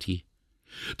Brunetti.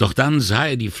 Doch dann sah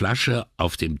er die Flasche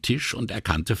auf dem Tisch und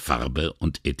erkannte Farbe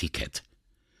und Etikett.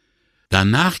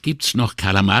 »Danach gibt's noch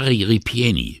Calamari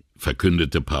Ripieni«,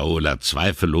 verkündete Paola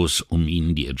zweifellos, um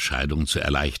ihnen die Entscheidung zu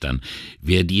erleichtern,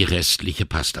 wer die restliche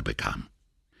Pasta bekam.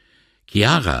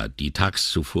 Chiara, die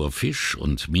tags zuvor Fisch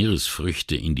und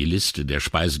Meeresfrüchte in die Liste der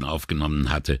Speisen aufgenommen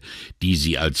hatte, die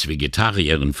sie als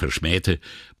Vegetarierin verschmähte,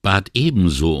 bat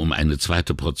ebenso um eine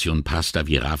zweite Portion Pasta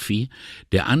wie Raffi,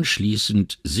 der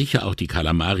anschließend sicher auch die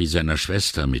Calamari seiner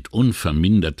Schwester mit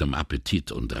unvermindertem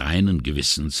Appetit und reinen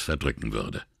Gewissens verdrücken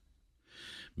würde.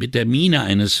 Mit der Miene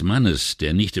eines Mannes,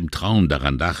 der nicht im Traum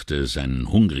daran dachte, seinen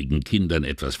hungrigen Kindern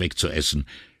etwas wegzuessen,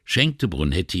 schenkte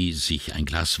Brunetti sich ein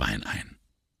Glas Wein ein.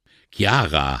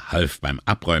 Chiara half beim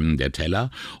Abräumen der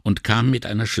Teller und kam mit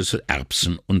einer Schüssel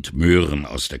Erbsen und Möhren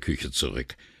aus der Küche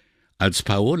zurück. Als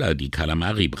Paola die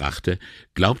Calamari brachte,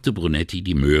 glaubte Brunetti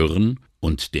die Möhren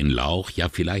und den Lauch, ja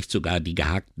vielleicht sogar die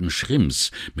gehackten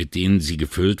Shrimps, mit denen sie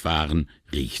gefüllt waren,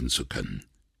 riechen zu können.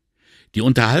 Die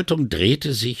Unterhaltung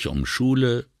drehte sich um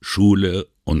Schule, Schule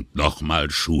und nochmal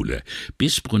Schule,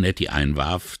 bis Brunetti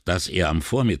einwarf, dass er am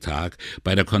Vormittag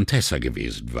bei der Contessa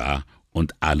gewesen war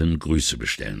und allen Grüße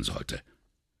bestellen sollte.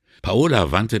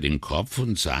 Paola wandte den Kopf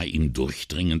und sah ihn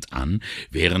durchdringend an,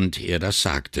 während er das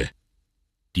sagte.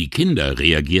 Die Kinder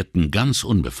reagierten ganz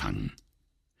unbefangen.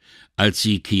 Als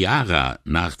sie Chiara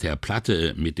nach der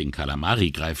Platte mit den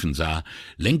Calamari greifen sah,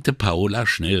 lenkte Paola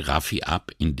schnell Raffi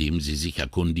ab, indem sie sich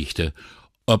erkundigte,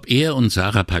 ob er und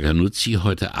Sara Paganuzzi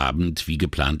heute Abend wie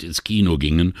geplant ins Kino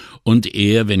gingen und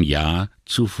er, wenn ja,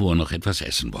 zuvor noch etwas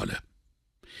essen wolle.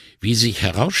 Wie sich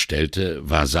herausstellte,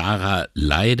 war Sara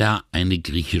leider eine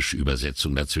griechische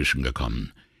Übersetzung dazwischen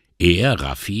gekommen. Er,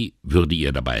 Raffi, würde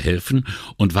ihr dabei helfen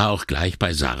und war auch gleich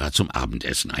bei Sara zum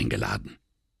Abendessen eingeladen.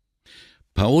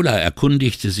 Paola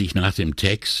erkundigte sich nach dem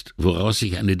Text, woraus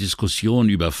sich eine Diskussion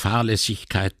über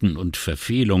Fahrlässigkeiten und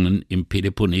Verfehlungen im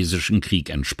Peloponnesischen Krieg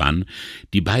entspann,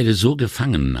 die beide so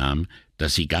gefangen nahm,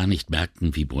 dass sie gar nicht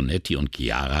merkten, wie Brunetti und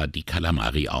Chiara die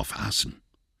Calamari aufaßen.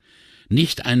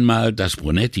 Nicht einmal, dass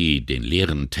Brunetti den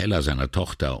leeren Teller seiner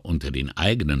Tochter unter den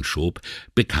eigenen schob,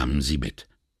 bekamen sie mit.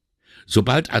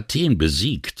 Sobald Athen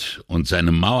besiegt und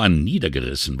seine Mauern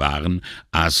niedergerissen waren,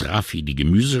 aß Raffi die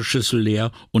Gemüseschüssel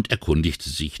leer und erkundigte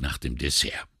sich nach dem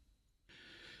Dessert.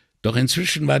 Doch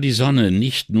inzwischen war die Sonne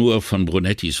nicht nur von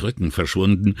Brunettis Rücken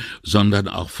verschwunden, sondern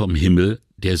auch vom Himmel,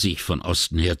 der sich von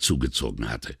Osten her zugezogen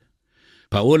hatte.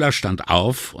 Paola stand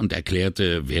auf und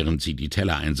erklärte, während sie die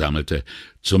Teller einsammelte,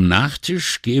 zum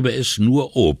Nachtisch gebe es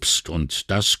nur Obst, und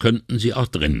das könnten sie auch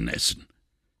drinnen essen.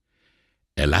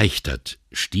 Erleichtert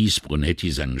stieß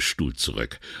Brunetti seinen Stuhl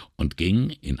zurück und ging,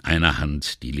 in einer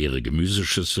Hand die leere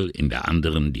Gemüseschüssel, in der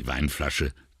anderen die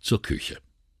Weinflasche, zur Küche.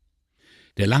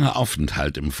 Der lange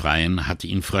Aufenthalt im Freien hatte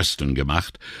ihn frösteln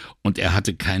gemacht, und er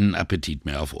hatte keinen Appetit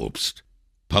mehr auf Obst.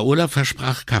 Paola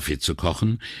versprach, Kaffee zu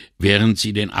kochen, während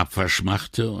sie den Abwasch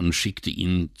machte, und schickte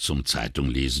ihn zum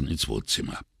Zeitunglesen ins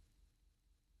Wohnzimmer.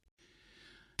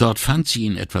 Dort fand sie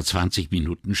ihn etwa 20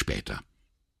 Minuten später.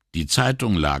 Die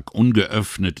Zeitung lag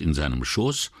ungeöffnet in seinem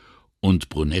Schoß, und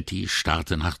Brunetti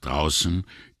starrte nach draußen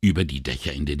über die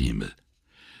Dächer in den Himmel.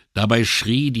 Dabei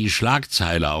schrie die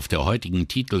Schlagzeile auf der heutigen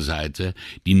Titelseite,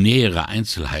 die nähere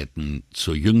Einzelheiten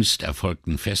zur jüngst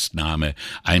erfolgten Festnahme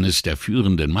eines der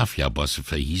führenden Mafiabosse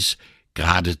verhieß,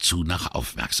 geradezu nach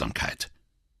Aufmerksamkeit.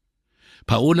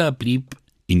 Paola blieb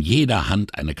in jeder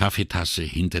Hand eine Kaffeetasse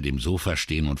hinter dem Sofa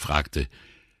stehen und fragte,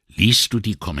 »Liest du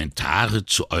die Kommentare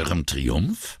zu eurem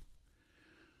Triumph?«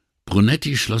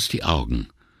 Brunetti schloss die Augen.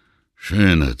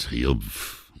 »Schöner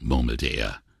Triumph«, murmelte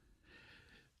er.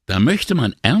 »Da möchte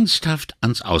man ernsthaft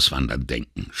ans Auswandern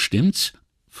denken, stimmt's?«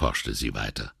 forschte sie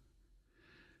weiter.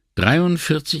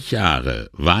 43 Jahre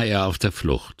war er auf der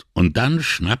Flucht, und dann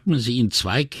schnappen sie ihn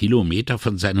 2 Kilometer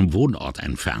von seinem Wohnort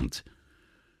entfernt.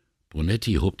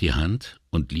 Brunetti hob die Hand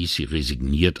und ließ sie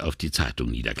resigniert auf die Zeitung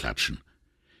niederklatschen.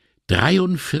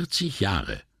 43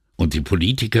 Jahre, und die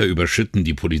Politiker überschütten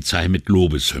die Polizei mit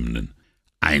Lobeshymnen.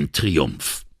 Ein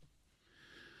Triumph.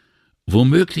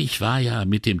 Womöglich war ja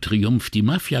mit dem Triumph die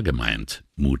Mafia gemeint,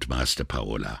 mutmaßte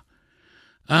Paola.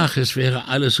 Ach, es wäre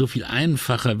alles so viel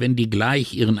einfacher, wenn die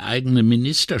gleich ihren eigenen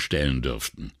Minister stellen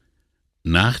dürften.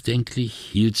 Nachdenklich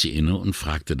hielt sie inne und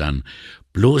fragte dann,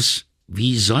 bloß,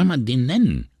 wie soll man den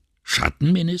nennen?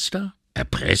 Schattenminister?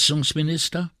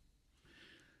 Erpressungsminister?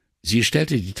 Sie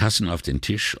stellte die Tassen auf den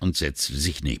Tisch und setzte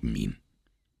sich neben ihn.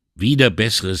 Wieder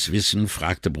besseres Wissen,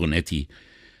 fragte Brunetti,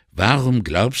 warum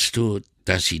glaubst du,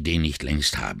 dass sie den nicht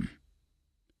längst haben?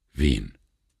 Wen?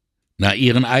 Na,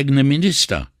 ihren eigenen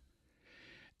Minister.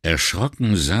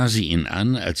 Erschrocken sah sie ihn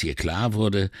an, als ihr klar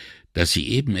wurde, dass sie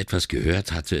eben etwas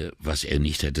gehört hatte, was er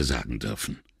nicht hätte sagen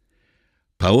dürfen.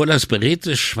 Paolas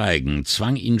beredtes Schweigen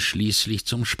zwang ihn schließlich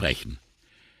zum Sprechen.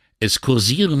 »Es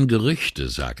kursieren Gerüchte«,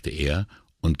 sagte er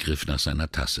und griff nach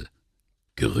seiner Tasse.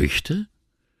 »Gerüchte?«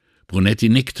 Brunetti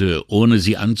nickte, ohne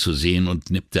sie anzusehen, und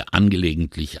nippte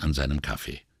angelegentlich an seinem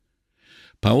Kaffee.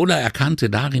 Paola erkannte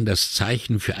darin das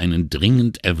Zeichen für einen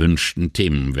dringend erwünschten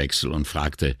Themenwechsel und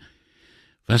fragte,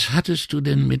 »Was hattest du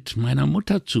denn mit meiner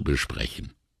Mutter zu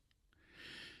besprechen?«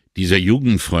 Dieser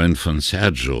Jugendfreund von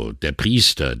Sergio, der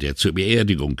Priester, der zur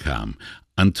Beerdigung kam,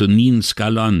 Antonin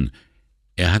Scalon,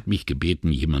 er hat mich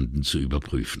gebeten, jemanden zu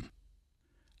überprüfen.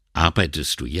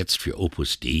 »Arbeitest du jetzt für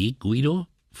Opus Dei, Guido?«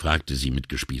 fragte sie mit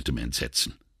gespieltem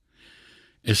Entsetzen.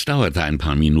 Es dauerte ein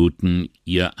paar Minuten,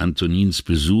 ihr Antonins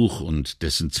Besuch und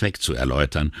dessen Zweck zu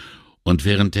erläutern, und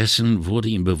währenddessen wurde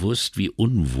ihm bewusst, wie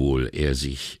unwohl er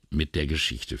sich mit der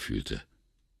Geschichte fühlte.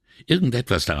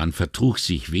 Irgendetwas daran vertrug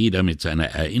sich weder mit seiner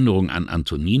Erinnerung an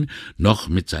Antonin noch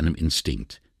mit seinem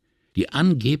Instinkt. Die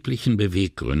angeblichen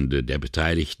Beweggründe der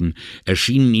Beteiligten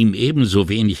erschienen ihm ebenso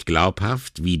wenig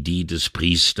glaubhaft wie die des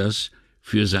Priesters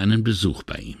für seinen Besuch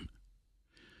bei ihm.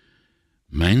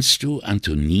 »Meinst du,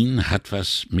 Antonin hat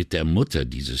was mit der Mutter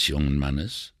dieses jungen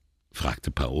Mannes?«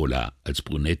 fragte Paola, als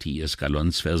Brunetti ihr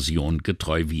Scalons Version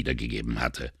getreu wiedergegeben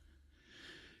hatte.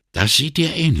 »Das sieht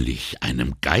dir ähnlich,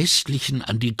 einem Geistlichen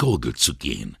an die Gurgel zu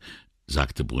gehen«,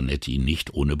 sagte Brunetti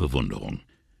nicht ohne Bewunderung.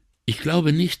 »Ich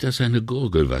glaube nicht, dass eine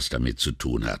Gurgel was damit zu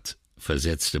tun hat«,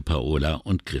 versetzte Paola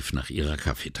und griff nach ihrer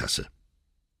Kaffeetasse.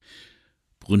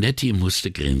 Brunetti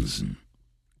musste grinsen.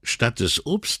 Statt des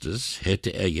Obstes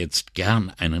hätte er jetzt gern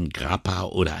einen Grappa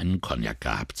oder einen Cognac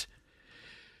gehabt.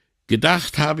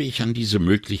 »Gedacht habe ich an diese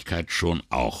Möglichkeit schon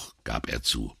auch«, gab er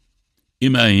zu.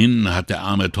 »Immerhin hat der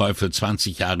arme Teufel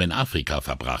 20 Jahre in Afrika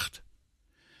verbracht.«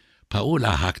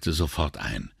 Paola hakte sofort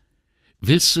ein.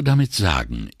 »Willst du damit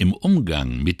sagen, im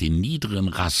Umgang mit den niederen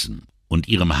Rassen und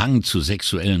ihrem Hang zu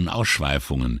sexuellen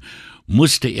Ausschweifungen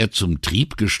musste er zum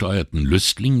triebgesteuerten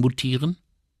Lüstling mutieren?«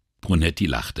 Brunetti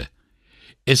lachte.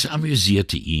 Es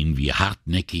amüsierte ihn, wie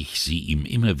hartnäckig sie ihm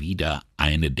immer wieder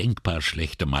eine denkbar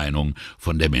schlechte Meinung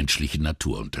von der menschlichen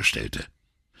Natur unterstellte.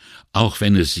 Auch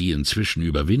wenn es sie inzwischen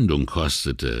Überwindung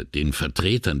kostete, den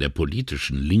Vertretern der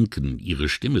politischen Linken ihre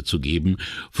Stimme zu geben,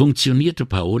 funktionierte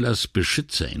Paolas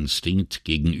Beschützerinstinkt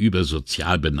gegenüber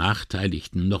sozial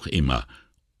Benachteiligten noch immer,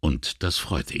 und das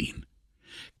freute ihn.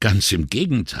 Ganz im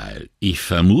Gegenteil, ich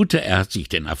vermute, er hat sich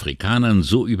den Afrikanern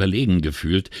so überlegen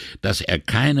gefühlt, dass er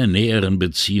keine näheren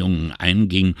Beziehungen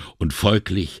einging und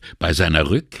folglich bei seiner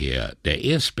Rückkehr der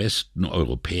erstbesten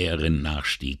Europäerin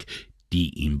nachstieg, die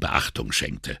ihm Beachtung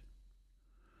schenkte.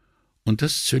 »Und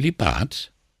das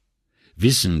Zölibat?«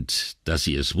 »Wissend, dass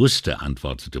sie es wusste«,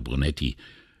 antwortete Brunetti.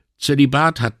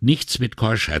 »Zölibat hat nichts mit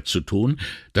Keuschheit zu tun,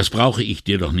 das brauche ich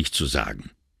dir doch nicht zu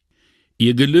sagen.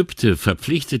 Ihr Gelübde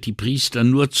verpflichtet die Priester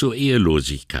nur zur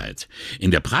Ehelosigkeit. In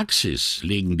der Praxis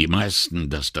legen die meisten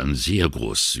das dann sehr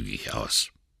großzügig aus.«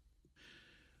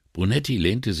 Brunetti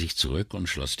lehnte sich zurück und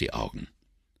schloss die Augen.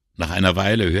 Nach einer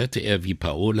Weile hörte er, wie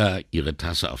Paola ihre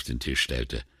Tasse auf den Tisch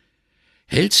stellte.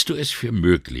 »Hältst du es für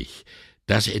möglich,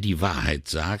 dass er die Wahrheit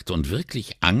sagt und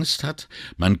wirklich Angst hat,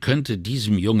 man könnte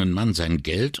diesem jungen Mann sein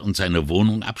Geld und seine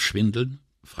Wohnung abschwindeln?«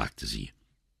 fragte sie.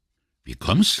 »Wie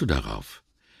kommst du darauf?«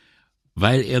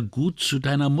 »Weil er gut zu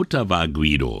deiner Mutter war,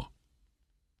 Guido.«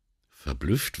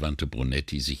 Verblüfft wandte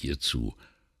Brunetti sich ihr zu.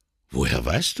 »Woher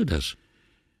weißt du das?«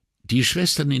 »Die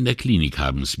Schwestern in der Klinik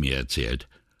haben es mir erzählt.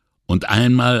 Und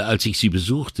einmal, als ich sie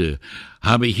besuchte,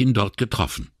 habe ich ihn dort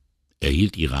getroffen. Er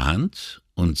hielt ihre Hand,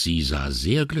 und sie sah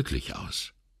sehr glücklich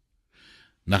aus.«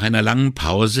 Nach einer langen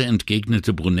Pause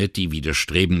entgegnete Brunetti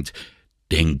widerstrebend,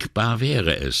 »Denkbar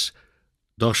wäre es.«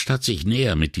 Doch statt sich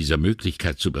näher mit dieser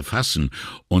Möglichkeit zu befassen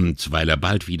und weil er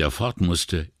bald wieder fort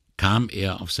musste, kam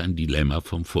er auf sein Dilemma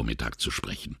vom Vormittag zu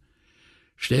sprechen.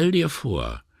 Stell dir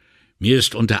vor, mir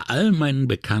ist unter all meinen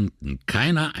Bekannten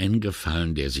keiner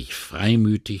eingefallen, der sich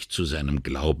freimütig zu seinem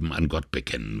Glauben an Gott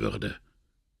bekennen würde.«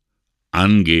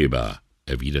 »Angeber«,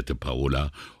 erwiderte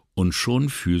Paola, und schon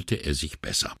fühlte er sich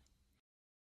besser.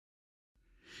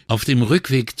 Auf dem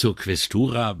Rückweg zur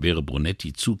Questura wäre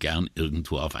Brunetti zu gern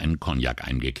irgendwo auf einen Cognac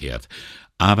eingekehrt,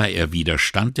 aber er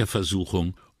widerstand der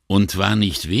Versuchung und war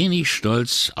nicht wenig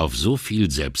stolz auf so viel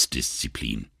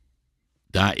Selbstdisziplin.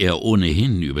 Da er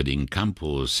ohnehin über den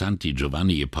Campo Santi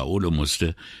Giovanni e Paolo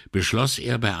musste, beschloss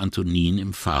er, bei Antonin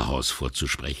im Pfarrhaus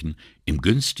vorzusprechen. Im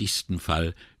günstigsten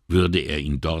Fall würde er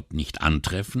ihn dort nicht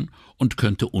antreffen und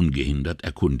könnte ungehindert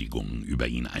Erkundigungen über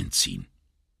ihn einziehen.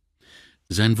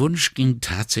 Sein Wunsch ging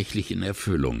tatsächlich in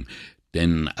Erfüllung,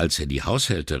 denn als er die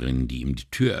Haushälterin, die ihm die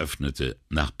Tür öffnete,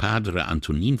 nach Padre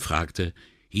Antonin fragte,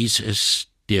 hieß es,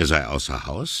 der sei außer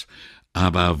Haus,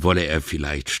 aber wolle er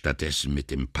vielleicht stattdessen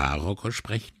mit dem Parroco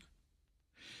sprechen?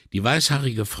 Die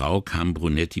weißhaarige Frau kam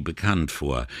Brunetti bekannt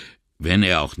vor, wenn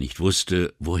er auch nicht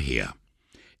wusste, woher.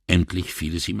 Endlich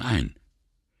fiel es ihm ein.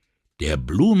 »Der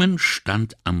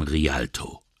Blumenstand am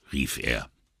Rialto«, rief er.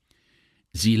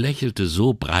 Sie lächelte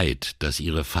so breit, dass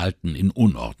ihre Falten in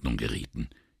Unordnung gerieten.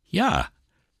 »Ja,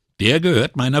 der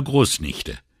gehört meiner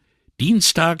Großnichte.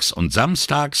 Dienstags und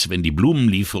samstags, wenn die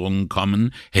Blumenlieferungen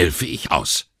kommen, helfe ich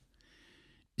aus.«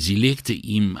 Sie legte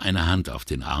ihm eine Hand auf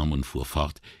den Arm und fuhr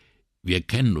fort. »Wir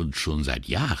kennen uns schon seit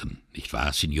Jahren, nicht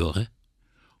wahr, Signore?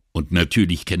 Und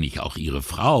natürlich kenne ich auch Ihre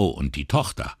Frau und die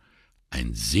Tochter.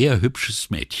 Ein sehr hübsches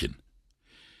Mädchen.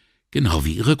 Genau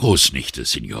wie Ihre Großnichte,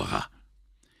 Signora.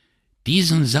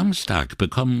 »Diesen Samstag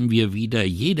bekommen wir wieder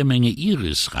jede Menge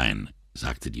Iris rein«,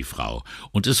 sagte die Frau,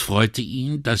 und es freute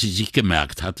ihn, dass sie sich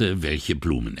gemerkt hatte, welche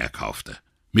Blumen er kaufte.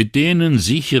 »Mit denen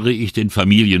sichere ich den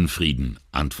Familienfrieden«,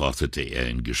 antwortete er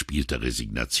in gespielter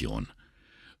Resignation.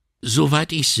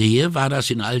 »Soweit ich sehe, war das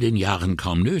in all den Jahren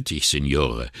kaum nötig,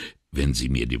 Signore, wenn Sie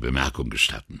mir die Bemerkung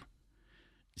gestatten.«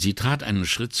 Sie trat einen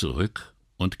Schritt zurück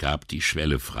und gab die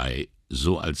Schwelle frei,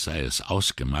 so als sei es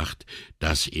ausgemacht,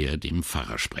 dass er dem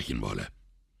Pfarrer sprechen wolle.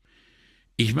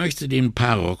 »Ich möchte den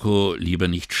Parroco lieber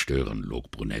nicht stören«,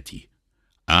 log Brunetti.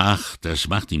 »Ach, das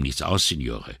macht ihm nichts aus,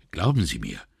 Signore, glauben Sie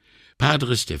mir.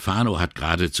 Padre Stefano hat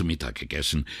gerade zu Mittag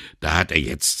gegessen, da hat er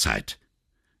jetzt Zeit.«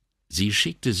 Sie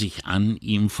schickte sich an,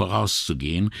 ihm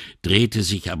vorauszugehen, drehte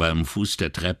sich aber am Fuß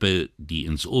der Treppe, die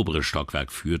ins obere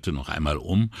Stockwerk führte, noch einmal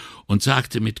um und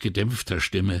sagte mit gedämpfter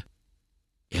Stimme,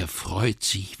 »Er freut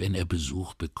sich, wenn er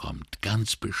Besuch bekommt,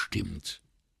 ganz bestimmt.«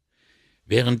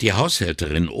 Während die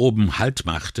Haushälterin oben Halt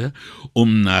machte,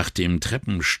 um nach dem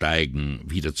Treppensteigen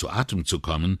wieder zu Atem zu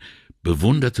kommen,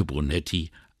 bewunderte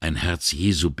Brunetti ein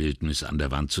Herz-Jesu-Bildnis an der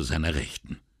Wand zu seiner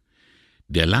Rechten.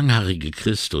 Der langhaarige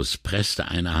Christus presste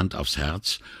eine Hand aufs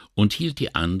Herz und hielt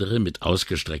die andere mit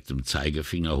ausgestrecktem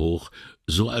Zeigefinger hoch,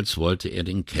 so als wollte er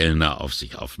den Kellner auf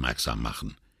sich aufmerksam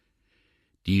machen.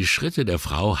 Die Schritte der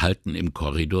Frau hallten im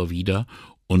Korridor wieder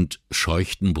und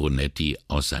scheuchten Brunetti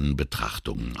aus seinen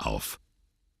Betrachtungen auf.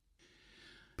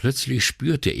 Plötzlich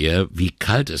spürte er, wie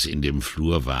kalt es in dem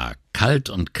Flur war, kalt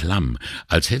und klamm,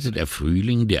 als hätte der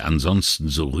Frühling, der ansonsten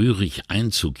so rührig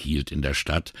Einzug hielt in der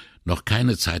Stadt, noch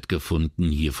keine Zeit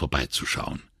gefunden, hier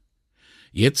vorbeizuschauen.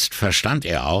 Jetzt verstand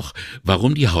er auch,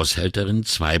 warum die Haushälterin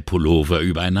 2 Pullover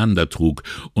übereinander trug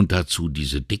und dazu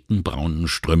diese dicken braunen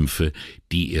Strümpfe,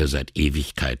 die er seit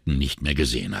Ewigkeiten nicht mehr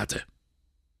gesehen hatte.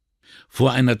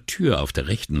 Vor einer Tür auf der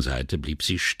rechten Seite blieb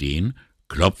sie stehen,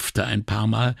 klopfte ein paar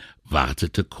Mal,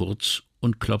 wartete kurz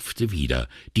und klopfte wieder,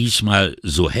 diesmal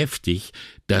so heftig,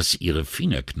 dass ihre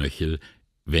Fingerknöchel,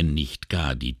 wenn nicht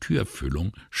gar die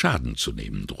Türfüllung, Schaden zu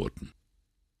nehmen drohten.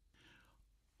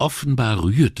 Offenbar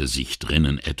rührte sich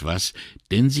drinnen etwas,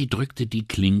 denn sie drückte die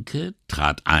Klinke,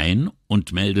 trat ein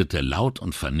und meldete laut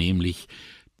und vernehmlich,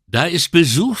 »Da ist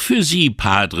Besuch für Sie,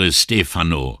 Padre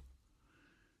Stefano.«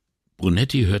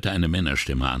 Brunetti hörte eine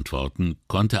Männerstimme antworten,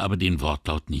 konnte aber den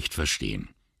Wortlaut nicht verstehen.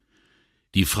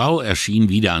 Die Frau erschien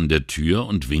wieder an der Tür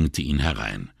und winkte ihn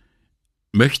herein.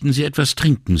 »Möchten Sie etwas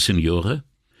trinken, Signore?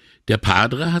 Der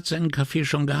Padre hat seinen Kaffee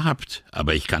schon gehabt,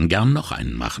 aber ich kann gern noch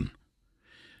einen machen.«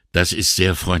 »Das ist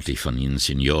sehr freundlich von Ihnen,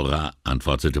 Signora«,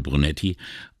 antwortete Brunetti,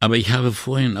 »aber ich habe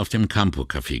vorhin auf dem Campo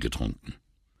Kaffee getrunken.«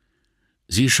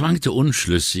 Sie schwankte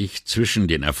unschlüssig zwischen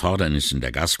den Erfordernissen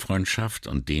der Gastfreundschaft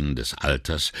und denen des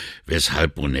Alters,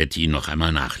 weshalb Brunetti noch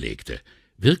einmal nachlegte.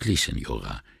 »Wirklich,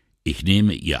 Signora, ich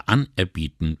nehme Ihr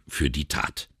Anerbieten für die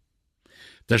Tat.«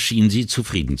 Das schien sie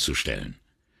zufriedenzustellen.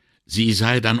 Sie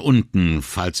sei dann unten,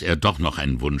 falls er doch noch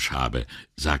einen Wunsch habe,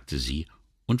 sagte sie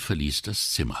und verließ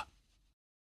das Zimmer.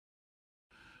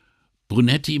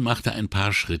 Brunetti machte ein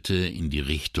paar Schritte in die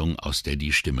Richtung, aus der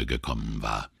die Stimme gekommen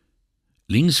war.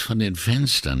 Links von den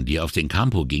Fenstern, die auf den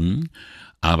Campo gingen,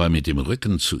 aber mit dem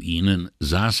Rücken zu ihnen,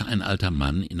 saß ein alter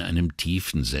Mann in einem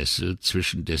tiefen Sessel,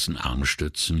 zwischen dessen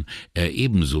Armstützen er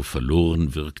ebenso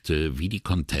verloren wirkte wie die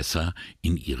Komtessa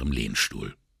in ihrem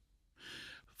Lehnstuhl.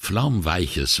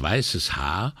 Flaumweiches, weißes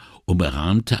Haar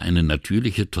umrahmte eine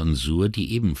natürliche Tonsur,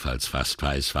 die ebenfalls fast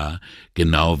weiß war,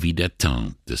 genau wie der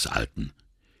Teint des Alten.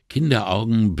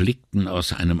 Kinderaugen blickten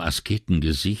aus einem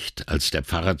Asketengesicht, als der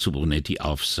Pfarrer zu Brunetti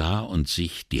aufsah und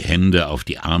sich, die Hände auf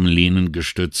die Armlehnen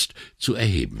gestützt, zu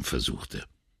erheben versuchte.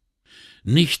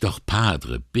 »Nicht doch,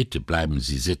 Padre, bitte bleiben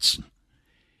Sie sitzen.«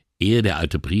 Ehe der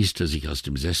alte Priester sich aus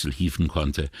dem Sessel hieven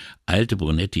konnte, eilte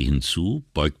Brunetti hinzu,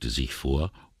 beugte sich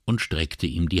vor und streckte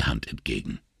ihm die Hand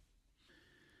entgegen.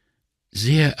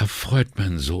 »Sehr erfreut,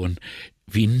 mein Sohn,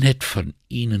 wie nett von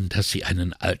Ihnen, dass Sie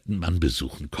einen alten Mann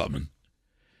besuchen kommen.«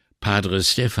 Padre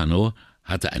Stefano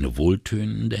hatte eine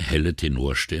wohltönende, helle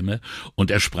Tenorstimme, und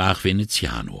er sprach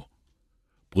Veneziano.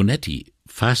 Brunetti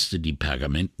fasste die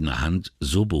pergamentene Hand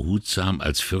so behutsam,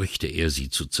 als fürchte er,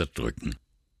 sie zu zerdrücken.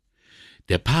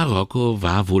 Der Parroco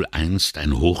war wohl einst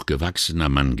ein hochgewachsener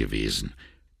Mann gewesen.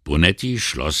 Brunetti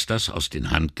schloss das aus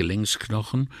den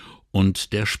Handgelenksknochen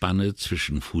und der Spanne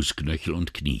zwischen Fußknöchel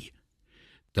und Knie.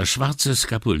 Das schwarze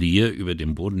Skapulier über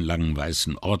dem bodenlangen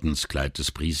weißen Ordenskleid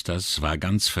des Priesters war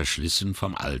ganz verschlissen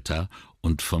vom Alter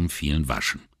und vom vielen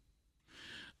Waschen.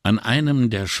 An einem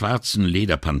der schwarzen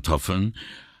Lederpantoffeln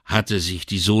hatte sich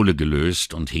die Sohle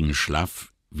gelöst und hing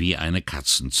schlaff wie eine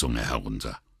Katzenzunge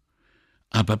herunter.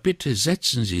 »Aber bitte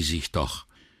setzen Sie sich doch!«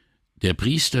 Der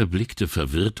Priester blickte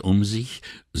verwirrt um sich,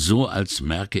 so als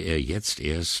merke er jetzt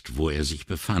erst, wo er sich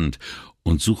befand,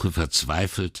 und suche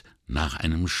verzweifelt nach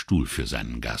einem Stuhl für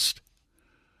seinen Gast.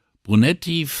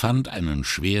 Brunetti fand einen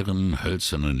schweren,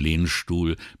 hölzernen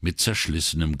Lehnstuhl mit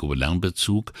zerschlissenem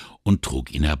Gobelin-Bezug und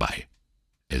trug ihn herbei.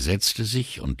 Er setzte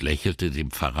sich und lächelte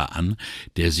dem Pfarrer an,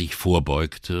 der sich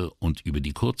vorbeugte und über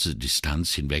die kurze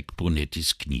Distanz hinweg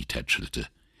Brunettis Knie tätschelte.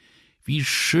 »Wie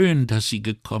schön, dass Sie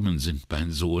gekommen sind,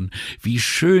 mein Sohn, wie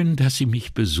schön, dass Sie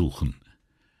mich besuchen.«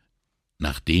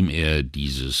 Nachdem er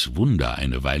dieses Wunder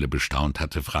eine Weile bestaunt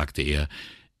hatte, fragte er,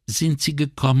 »Sind Sie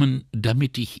gekommen,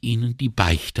 damit ich Ihnen die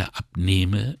Beichte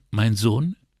abnehme, mein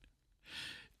Sohn?«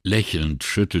 Lächelnd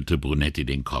schüttelte Brunetti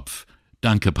den Kopf.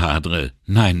 »Danke, Padre,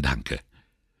 nein, danke.«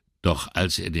 Doch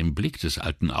als er den Blick des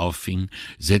Alten auffing,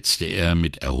 setzte er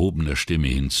mit erhobener Stimme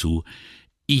hinzu,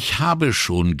 »Ich habe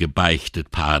schon gebeichtet,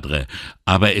 Padre,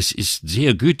 aber es ist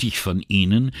sehr gütig von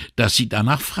Ihnen, dass Sie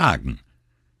danach fragen.«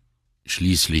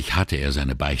 Schließlich hatte er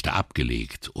seine Beichte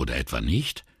abgelegt, oder etwa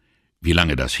nicht? Wie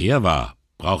lange das her war,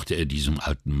 brauchte er diesem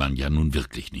alten Mann ja nun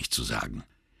wirklich nicht zu sagen.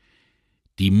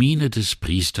 Die Miene des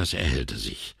Priesters erhellte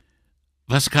sich.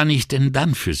 »Was kann ich denn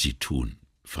dann für Sie tun?«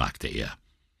 fragte er.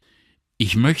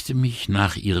 »Ich möchte mich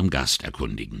nach Ihrem Gast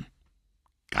erkundigen.«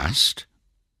 »Gast?«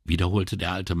 wiederholte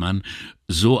der alte Mann,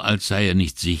 so als sei er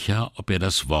nicht sicher, ob er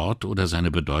das Wort oder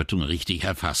seine Bedeutung richtig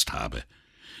erfasst habe.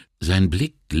 Sein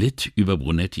Blick glitt über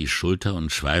Brunettis Schulter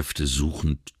und schweifte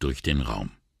suchend durch den Raum.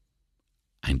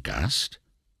 »Ein Gast?«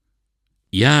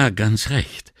 »Ja, ganz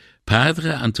recht.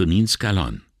 Padre Antonin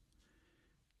Scalon.«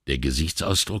 Der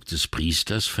Gesichtsausdruck des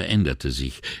Priesters veränderte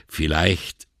sich.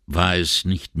 Vielleicht war es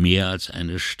nicht mehr als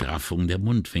eine Straffung der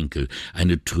Mundwinkel,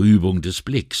 eine Trübung des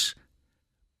Blicks.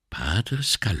 »Padre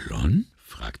Scalon?«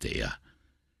 fragte er.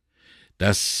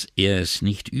 Dass er es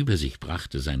nicht über sich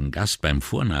brachte, seinen Gast beim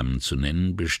Vornamen zu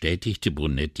nennen, bestätigte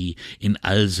Brunetti in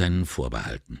all seinen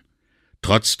Vorbehalten.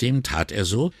 Trotzdem tat er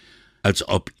so, als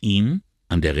ob ihm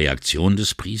an der Reaktion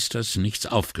des Priesters nichts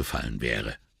aufgefallen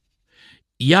wäre.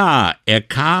 »Ja, er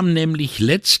kam nämlich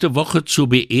letzte Woche zur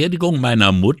Beerdigung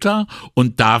meiner Mutter,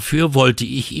 und dafür wollte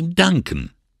ich ihm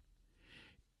danken.«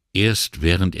 Erst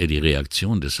während er die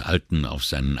Reaktion des Alten auf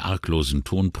seinen arglosen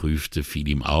Ton prüfte, fiel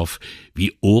ihm auf,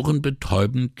 wie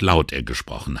ohrenbetäubend laut er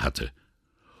gesprochen hatte.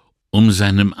 Um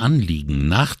seinem Anliegen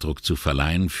Nachdruck zu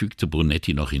verleihen, fügte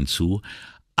Brunetti noch hinzu,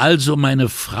 »Also meine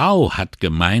Frau hat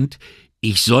gemeint,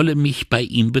 ich solle mich bei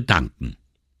ihm bedanken.«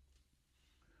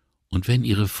 »Und wenn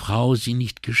Ihre Frau Sie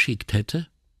nicht geschickt hätte?«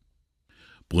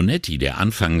 Brunetti, der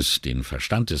anfangs den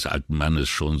Verstand des alten Mannes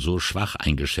schon so schwach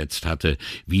eingeschätzt hatte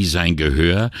wie sein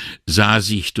Gehör, sah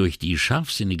sich durch die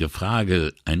scharfsinnige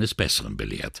Frage eines Besseren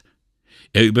belehrt.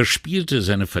 Er überspielte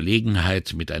seine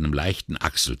Verlegenheit mit einem leichten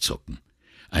Achselzucken,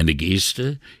 eine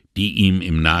Geste, die ihm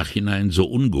im Nachhinein so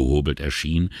ungehobelt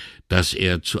erschien, dass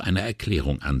er zu einer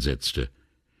Erklärung ansetzte.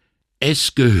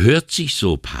 »Es gehört sich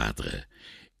so, Padre.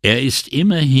 Er ist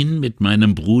immerhin mit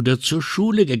meinem Bruder zur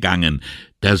Schule gegangen,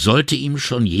 da sollte ihm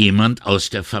schon jemand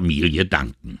aus der Familie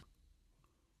danken.«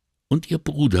 »Und Ihr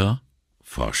Bruder?«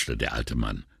 forschte der alte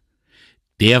Mann.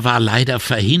 »Der war leider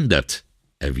verhindert«,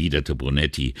 erwiderte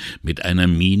Brunetti mit einer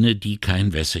Miene, die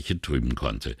kein Wässerchen trüben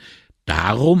konnte.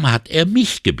 »Darum hat er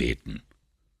mich gebeten.«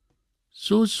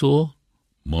 »So, so«,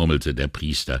 murmelte der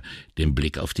Priester, den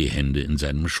Blick auf die Hände in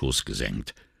seinem Schoß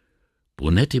gesenkt.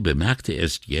 Brunetti bemerkte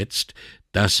erst jetzt,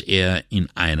 dass er in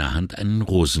einer Hand einen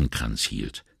Rosenkranz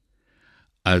hielt.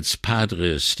 Als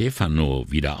Padre Stefano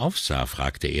wieder aufsah,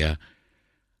 fragte er,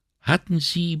 »Hatten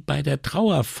Sie bei der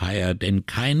Trauerfeier denn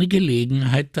keine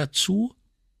Gelegenheit dazu?«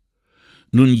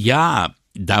 »Nun ja,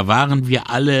 da waren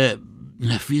wir alle,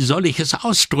 wie soll ich es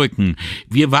ausdrücken,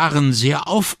 wir waren sehr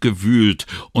aufgewühlt,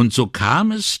 und so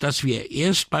kam es, dass wir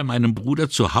erst bei meinem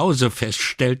Bruder zu Hause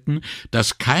feststellten,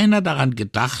 dass keiner daran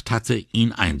gedacht hatte,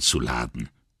 ihn einzuladen.«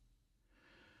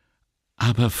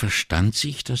 »Aber verstand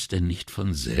sich das denn nicht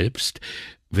von selbst,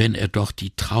 wenn er doch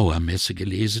die Trauermesse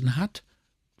gelesen hat?«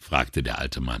 fragte der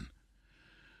alte Mann.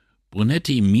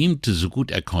 Brunetti mimte, so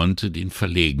gut er konnte, den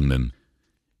Verlegenen.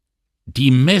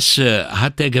 »Die Messe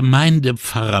hat der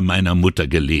Gemeindepfarrer meiner Mutter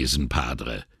gelesen,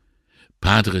 Padre.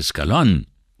 Padre Scalon«,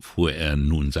 fuhr er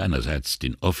nun seinerseits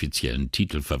den offiziellen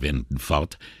Titel verwendend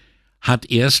fort, »hat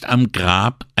erst am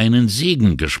Grab einen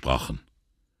Segen gesprochen.«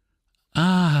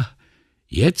 »Ah,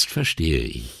 jetzt verstehe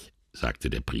ich«, sagte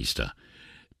der Priester.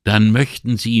 »Dann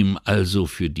möchten Sie ihm also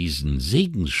für diesen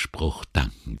Segensspruch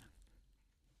danken?«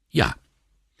 »Ja.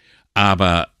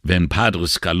 Aber wenn Padre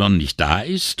Scalon nicht da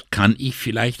ist, kann ich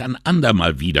vielleicht ein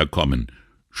andermal wiederkommen«,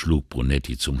 schlug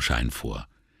Brunetti zum Schein vor.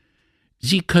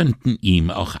 »Sie könnten ihm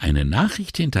auch eine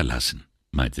Nachricht hinterlassen«,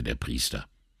 meinte der Priester.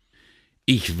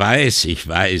 Ich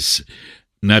weiß,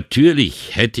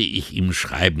 natürlich hätte ich ihm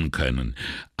schreiben können,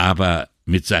 aber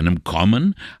mit seinem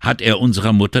Kommen hat er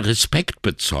unserer Mutter Respekt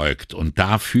bezeugt, und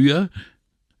dafür...«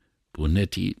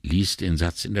 Brunetti ließ den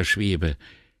Satz in der Schwebe.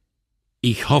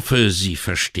 »Ich hoffe, Sie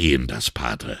verstehen das,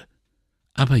 Padre.«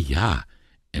 »Aber ja«,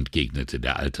 entgegnete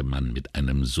der alte Mann mit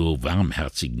einem so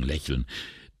warmherzigen Lächeln,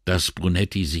 dass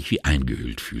Brunetti sich wie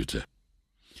eingehüllt fühlte.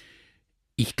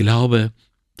 »Ich glaube,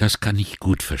 das kann ich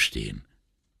gut verstehen.«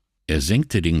 Er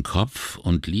senkte den Kopf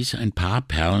und ließ ein paar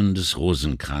Perlen des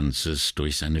Rosenkranzes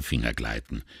durch seine Finger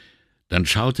gleiten. Dann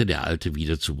schaute der Alte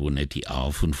wieder zu Brunetti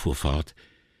auf und fuhr fort.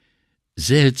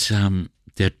 »Seltsam,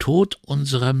 der Tod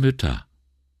unserer Mütter.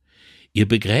 Ihr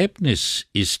Begräbnis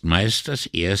ist meist das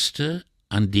erste,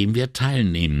 an dem wir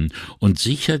teilnehmen, und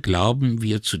sicher glauben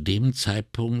wir zu dem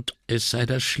Zeitpunkt, es sei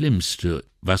das Schlimmste,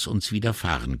 was uns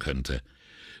widerfahren könnte.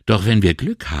 Doch wenn wir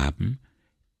Glück haben,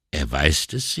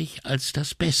 erweist es sich als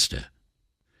das Beste.«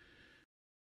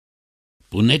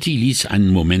 Brunetti ließ einen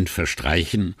Moment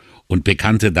verstreichen und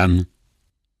bekannte dann,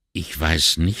 »Ich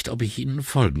weiß nicht, ob ich Ihnen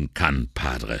folgen kann,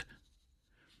 Padre.«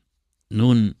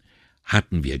 »Nun,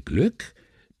 hatten wir Glück,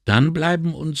 dann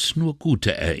bleiben uns nur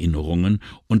gute Erinnerungen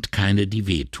und keine, die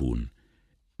wehtun.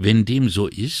 Wenn dem so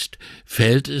ist,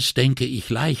 fällt es, denke ich,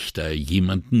 leichter,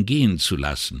 jemanden gehen zu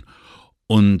lassen,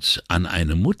 und an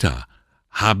eine Mutter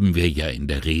haben wir ja in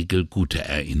der Regel gute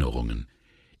Erinnerungen.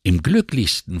 Im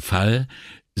glücklichsten Fall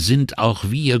sind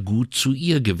auch wir gut zu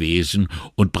ihr gewesen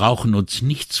und brauchen uns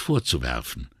nichts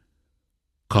vorzuwerfen.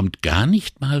 Kommt gar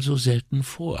nicht mal so selten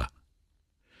vor.«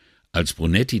 Als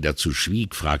Brunetti dazu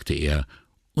schwieg, fragte er,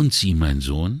 »Und Sie, mein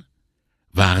Sohn,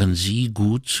 waren Sie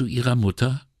gut zu Ihrer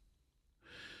Mutter?«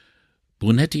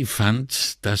 Brunetti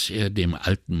fand, dass er dem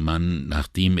alten Mann,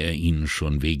 nachdem er ihn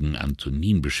schon wegen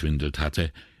Antonin beschwindelt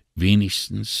hatte,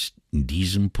 wenigstens in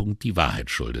diesem Punkt die Wahrheit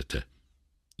schuldete.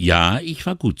 »Ja, ich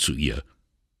war gut zu ihr.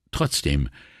 Trotzdem,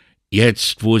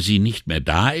 jetzt, wo sie nicht mehr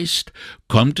da ist,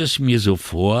 kommt es mir so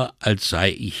vor, als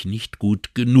sei ich nicht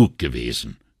gut genug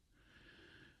gewesen.«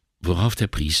 Worauf der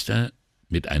Priester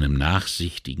mit einem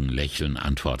nachsichtigen Lächeln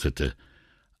antwortete,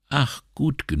 »Ach,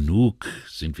 gut genug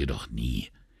sind wir doch nie,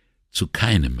 zu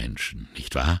keinem Menschen,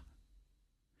 nicht wahr?«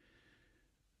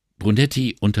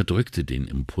 Brunetti unterdrückte den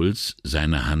Impuls,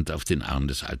 seine Hand auf den Arm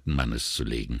des alten Mannes zu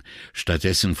legen.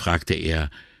 Stattdessen fragte er,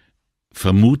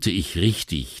 »Vermute ich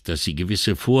richtig, dass Sie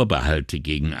gewisse Vorbehalte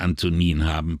gegen Antonin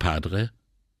haben, Padre?«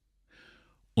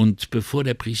 Und bevor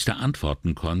der Priester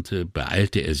antworten konnte,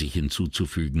 beeilte er sich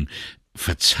hinzuzufügen,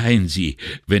 »Verzeihen Sie,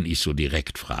 wenn ich so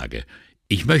direkt frage.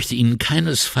 Ich möchte Ihnen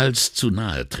keinesfalls zu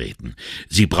nahe treten.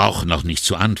 Sie brauchen noch nicht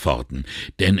zu antworten,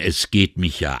 denn es geht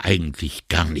mich ja eigentlich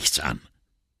gar nichts an.«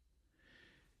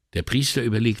 Der Priester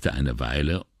überlegte eine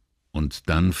Weile, und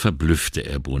dann verblüffte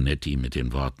er Brunetti mit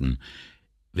den Worten,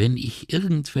 »Wenn ich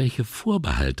irgendwelche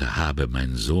Vorbehalte habe,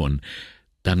 mein Sohn,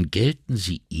 dann gelten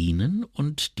sie Ihnen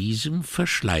und diesem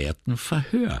verschleierten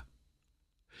Verhör.«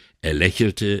 Er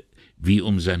lächelte, wie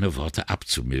um seine Worte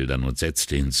abzumildern, und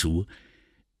setzte hinzu,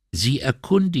 »Sie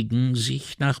erkundigen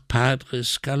sich nach Padre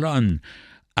Scalon,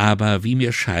 Aber wie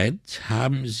mir scheint,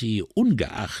 haben Sie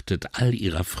ungeachtet all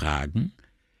Ihrer Fragen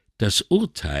das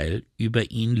Urteil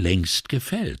über ihn längst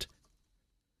gefällt.«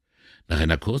 Nach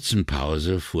einer kurzen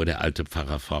Pause fuhr der alte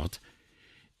Pfarrer fort: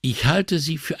 »Ich halte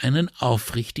Sie für einen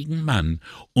aufrichtigen Mann.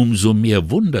 Umso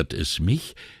mehr wundert es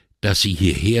mich, dass Sie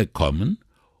hierher kommen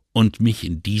und mich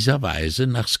in dieser Weise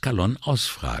nach Skalon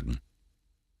ausfragen,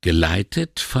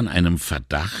 geleitet von einem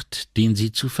Verdacht, den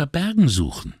Sie zu verbergen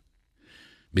suchen.«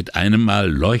 Mit einem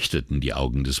Mal leuchteten die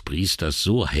Augen des Priesters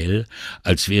so hell,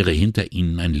 als wäre hinter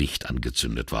ihnen ein Licht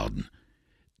angezündet worden.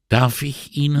 »Darf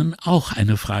ich Ihnen auch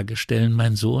eine Frage stellen,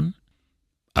 mein Sohn?«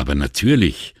 »Aber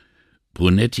natürlich.«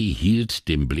 Brunetti hielt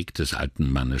dem Blick des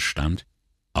alten Mannes stand,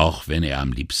 auch wenn er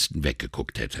am liebsten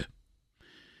weggeguckt hätte.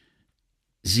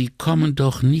 »Sie kommen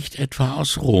doch nicht etwa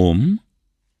aus Rom?«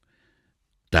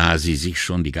 Da sie sich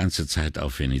schon die ganze Zeit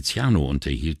auf Veneziano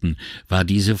unterhielten, war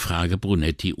diese Frage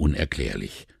Brunetti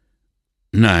unerklärlich.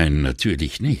 »Nein,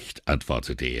 natürlich nicht«,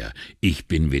 antwortete er. »Ich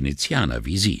bin Venezianer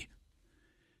wie Sie.«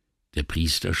 Der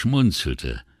Priester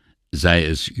schmunzelte, sei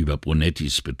es über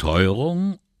Brunettis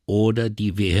Beteuerung oder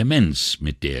die Vehemenz,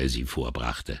 mit der er sie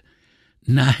vorbrachte.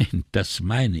 »Nein, das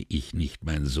meine ich nicht,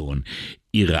 mein Sohn.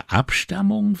 Ihre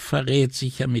Abstammung verrät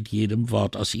sich ja mit jedem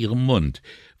Wort aus Ihrem Mund.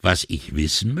 Was ich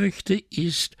wissen möchte,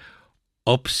 ist,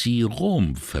 ob Sie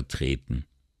Rom vertreten.«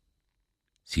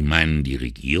 »Sie meinen die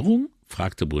Regierung?«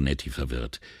 fragte Brunetti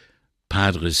verwirrt.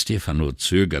 Padre Stefano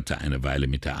zögerte eine Weile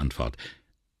mit der Antwort.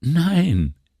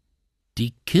 »Nein,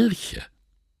 die Kirche.«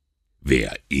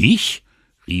 »Wer, ich?«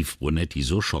 rief Brunetti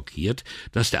so schockiert,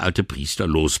 dass der alte Priester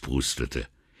losprustete.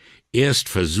 Erst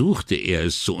versuchte er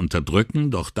es zu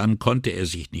unterdrücken, doch dann konnte er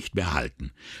sich nicht mehr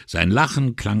halten. Sein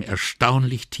Lachen klang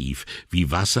erstaunlich tief, wie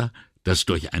Wasser, das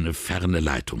durch eine ferne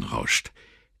Leitung rauscht.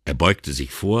 Er beugte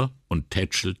sich vor und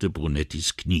tätschelte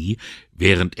Brunettis Knie,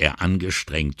 während er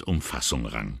angestrengt um Fassung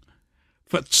rang.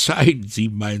 »Verzeihen Sie,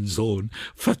 mein Sohn,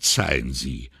 verzeihen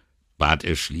Sie«, bat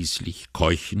er schließlich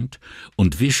keuchend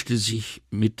und wischte sich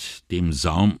mit dem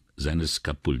Saum seines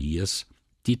Skapuliers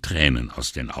die Tränen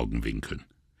aus den Augenwinkeln.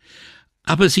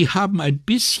 »Aber Sie haben ein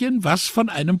bisschen was von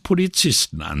einem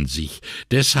Polizisten an sich.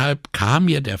 Deshalb kam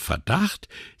mir der Verdacht,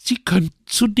 Sie könnten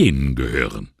zu denen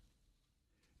gehören.«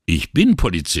 »Ich bin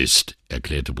Polizist«,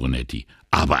 erklärte Brunetti,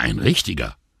 »aber ein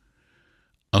richtiger.«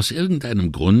 Aus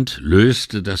irgendeinem Grund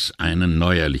löste das einen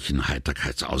neuerlichen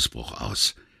Heiterkeitsausbruch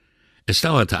aus. Es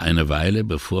dauerte eine Weile,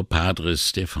 bevor Padre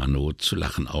Stefano zu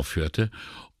lachen aufhörte,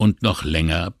 und noch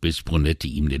länger, bis Brunetti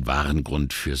ihm den wahren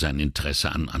Grund für sein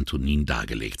Interesse an Antonin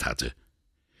dargelegt hatte.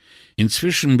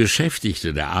 Inzwischen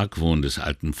beschäftigte der Argwohn des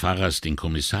alten Pfarrers den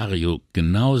Kommissario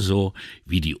genauso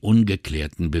wie die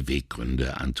ungeklärten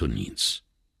Beweggründe Antonins.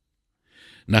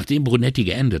 Nachdem Brunetti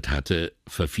geendet hatte,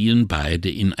 verfielen beide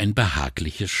in ein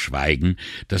behagliches Schweigen,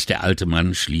 das der alte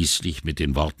Mann schließlich mit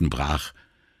den Worten brach: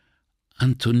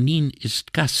 »Antonin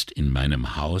ist Gast in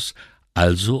meinem Haus,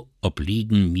 also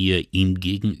obliegen mir ihm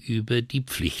gegenüber die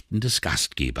Pflichten des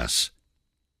Gastgebers.«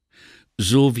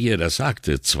 So wie er das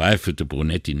sagte, zweifelte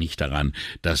Brunetti nicht daran,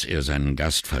 dass er seinen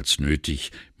Gast, falls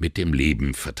nötig, mit dem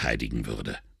Leben verteidigen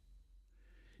würde.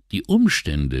 Die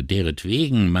Umstände,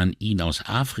 deretwegen man ihn aus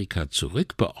Afrika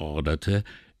zurückbeorderte,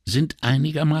 sind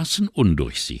einigermaßen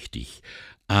undurchsichtig,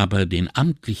 aber den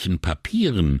amtlichen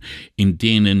Papieren, in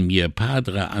denen mir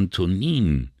Padre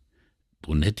Antonin—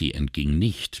 Brunetti entging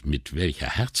nicht, mit welcher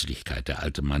Herzlichkeit der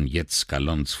alte Mann jetzt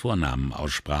Skalons Vornamen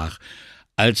aussprach—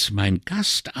 als mein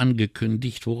Gast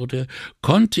angekündigt wurde,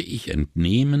 konnte ich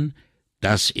entnehmen,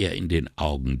 dass er in den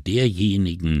Augen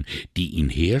derjenigen, die ihn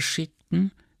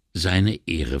herschickten, seine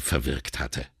Ehre verwirkt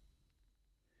hatte.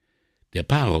 Der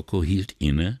Parroco hielt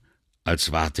inne,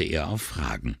 als warte er auf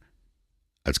Fragen.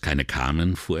 Als keine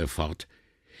kamen, fuhr er fort: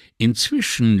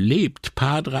 »Inzwischen lebt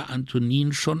Padre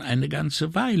Antonin schon eine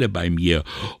ganze Weile bei mir,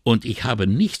 und ich habe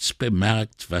nichts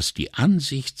bemerkt, was die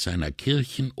Ansicht seiner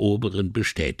Kirchenoberen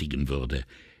bestätigen würde.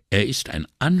 Er ist ein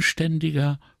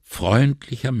anständiger,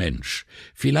 freundlicher Mensch,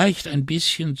 vielleicht ein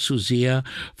bisschen zu sehr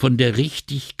von der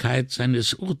Richtigkeit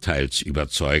seines Urteils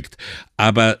überzeugt,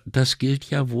 aber das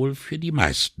gilt ja wohl für die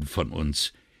meisten von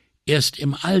uns. Erst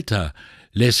im Alter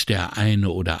lässt der eine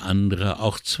oder andere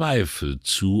auch Zweifel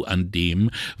zu an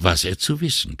dem, was er zu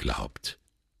wissen glaubt.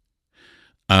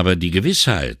 Aber die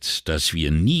Gewissheit, dass wir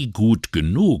nie gut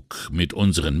genug mit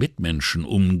unseren Mitmenschen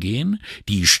umgehen,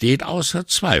 die steht außer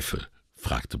Zweifel«,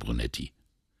 fragte Brunetti.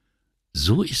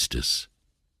 »So ist es.«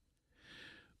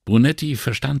 Brunetti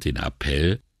verstand den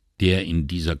Appell, der in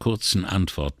dieser kurzen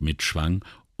Antwort mitschwang,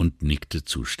 und nickte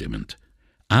zustimmend.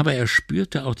 Aber er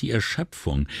spürte auch die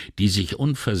Erschöpfung, die sich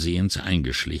unversehens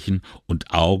eingeschlichen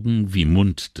und Augen wie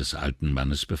Mund des alten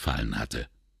Mannes befallen hatte.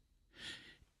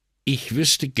 »Ich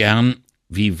wüsste gern,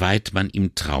 wie weit man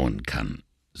ihm trauen kann«,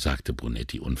 sagte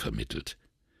Brunetti unvermittelt.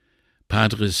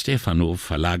 Padre Stefano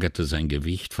verlagerte sein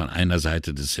Gewicht von einer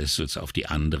Seite des Sessels auf die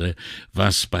andere,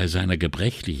 was bei seiner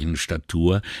gebrechlichen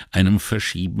Statur einem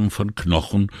Verschieben von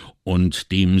Knochen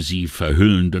und dem sie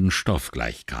verhüllenden Stoff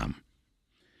gleichkam.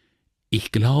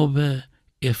 »Ich glaube,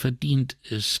 er verdient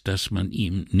es, dass man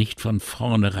ihm nicht von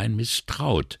vornherein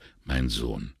misstraut, mein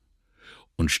Sohn.«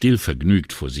 Und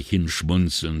stillvergnügt vor sich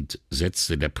hinschmunzelnd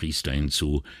setzte der Priester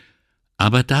hinzu,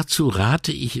 »Aber dazu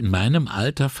rate ich in meinem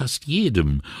Alter fast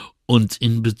jedem und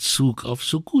in Bezug auf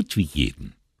so gut wie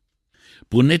jeden.«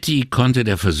 Brunetti konnte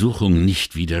der Versuchung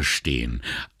nicht widerstehen.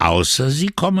 »Außer Sie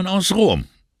kommen aus Rom?«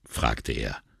 fragte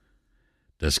er.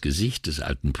 Das Gesicht des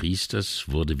alten Priesters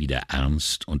wurde wieder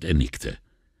ernst und er nickte.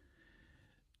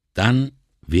 »Dann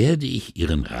werde ich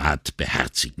Ihren Rat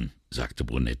beherzigen«, sagte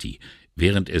Brunetti,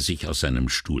 während er sich aus seinem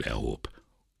Stuhl erhob.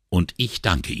 »Und ich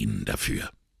danke Ihnen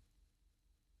dafür.«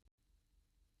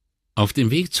 Auf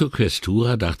dem Weg zur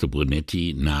Questura dachte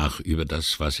Brunetti nach über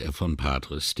das, was er von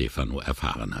Padre Stefano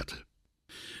erfahren hatte.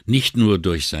 Nicht nur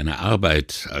durch seine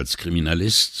Arbeit als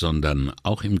Kriminalist, sondern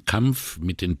auch im Kampf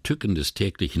mit den Tücken des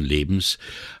täglichen Lebens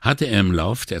hatte er im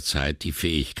Lauf der Zeit die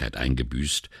Fähigkeit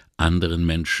eingebüßt, anderen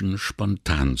Menschen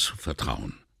spontan zu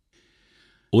vertrauen.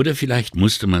 Oder vielleicht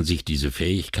musste man sich diese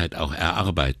Fähigkeit auch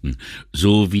erarbeiten,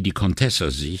 so wie die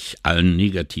Contessa sich, allen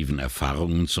negativen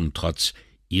Erfahrungen zum Trotz,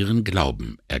 ihren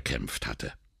Glauben erkämpft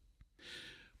hatte.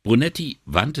 Brunetti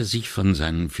wandte sich von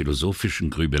seinen philosophischen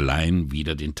Grübeleien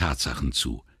wieder den Tatsachen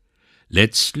zu.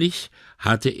 Letztlich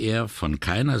hatte er von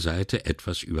keiner Seite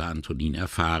etwas über Antonin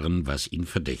erfahren, was ihn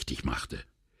verdächtig machte.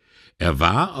 Er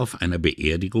war auf einer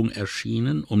Beerdigung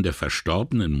erschienen, um der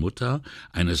verstorbenen Mutter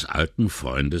eines alten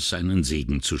Freundes seinen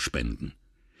Segen zu spenden.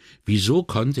 Wieso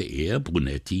konnte er,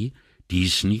 Brunetti,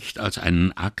 dies nicht als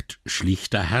einen Akt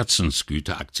schlichter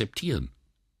Herzensgüte akzeptieren?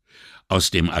 Aus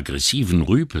dem aggressiven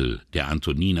Rüpel, der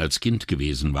Antonin als Kind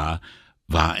gewesen war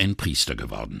ein Priester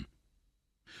geworden.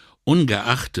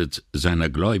 Ungeachtet seiner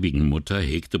gläubigen Mutter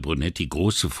hegte Brunetti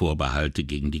große Vorbehalte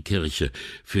gegen die Kirche,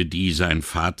 für die sein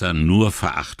Vater nur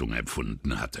Verachtung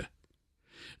empfunden hatte.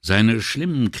 Seine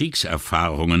schlimmen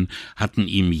Kriegserfahrungen hatten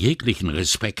ihm jeglichen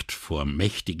Respekt vor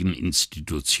mächtigen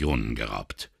Institutionen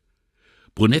geraubt.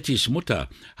 Brunettis Mutter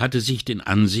hatte sich den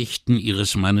Ansichten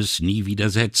ihres Mannes nie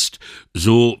widersetzt,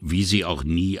 so wie sie auch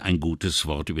nie ein gutes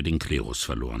Wort über den Klerus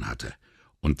verloren hatte.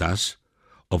 Und das,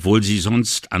 obwohl sie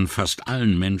sonst an fast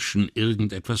allen Menschen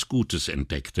irgendetwas Gutes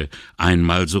entdeckte,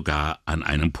 einmal sogar an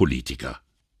einem Politiker.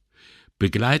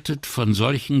 Begleitet von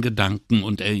solchen Gedanken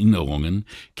und Erinnerungen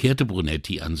kehrte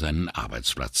Brunetti an seinen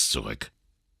Arbeitsplatz zurück.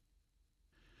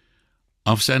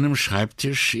 Auf seinem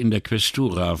Schreibtisch in der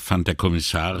Questura fand der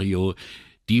Kommissario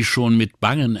die schon mit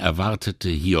Bangen erwartete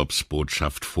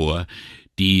Hiobsbotschaft vor,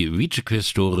 die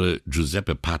Vicequestore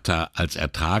Giuseppe Pata als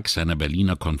Ertrag seiner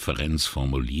Berliner Konferenz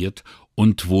formuliert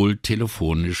und wohl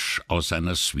telefonisch aus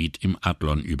seiner Suite im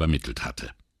Adlon übermittelt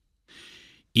hatte.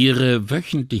 Ihre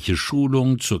wöchentliche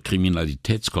Schulung zur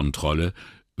Kriminalitätskontrolle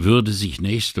würde sich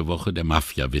nächste Woche der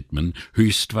Mafia widmen,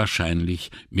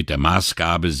 höchstwahrscheinlich mit der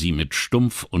Maßgabe, sie mit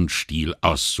Stumpf und Stiel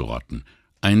auszurotten.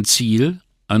 Ein Ziel,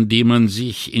 an dem man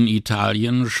sich in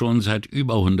Italien schon seit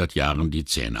über 100 Jahren die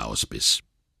Zähne ausbiss.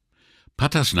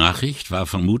 Patas Nachricht war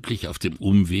vermutlich auf dem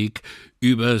Umweg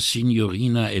über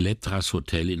Signorina Elettras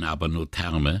Hotel in Abano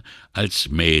Terme als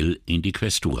Mail in die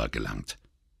Questura gelangt.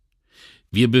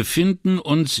 Wir befinden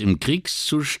uns im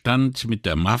Kriegszustand mit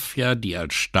der Mafia, die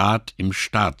als Staat im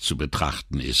Staat zu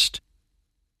betrachten ist.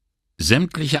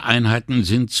 Sämtliche Einheiten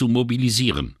sind zu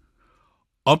mobilisieren.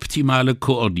 Optimale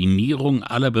Koordinierung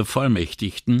aller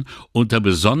Bevollmächtigten unter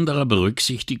besonderer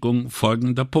Berücksichtigung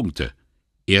folgender Punkte.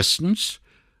 Erstens,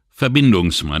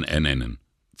 Verbindungsmann ernennen.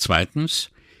 Zweitens,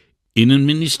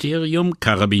 Innenministerium,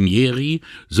 Carabinieri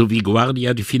sowie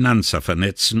Guardia di Finanza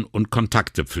vernetzen und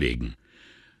Kontakte pflegen.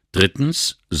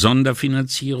 Drittens,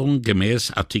 Sonderfinanzierung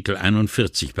gemäß Artikel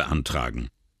 41 beantragen.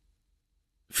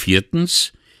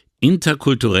 Viertens,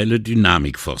 interkulturelle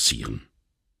Dynamik forcieren.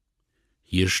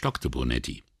 Hier stockte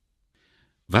Brunetti.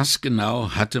 Was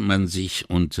genau hatte man sich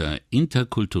unter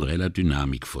interkultureller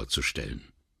Dynamik vorzustellen?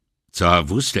 Zwar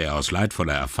wusste er aus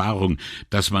leidvoller Erfahrung,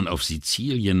 dass man auf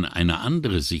Sizilien eine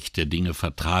andere Sicht der Dinge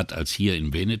vertrat als hier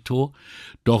in Veneto,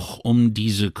 doch um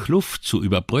diese Kluft zu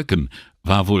überbrücken,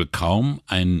 war wohl kaum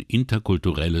ein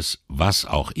interkulturelles Was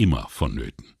auch immer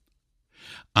vonnöten.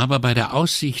 Aber bei der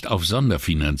Aussicht auf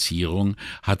Sonderfinanzierung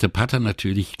hatte Pata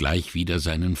natürlich gleich wieder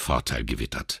seinen Vorteil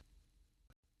gewittert.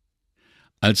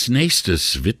 Als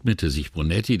nächstes widmete sich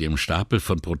Brunetti dem Stapel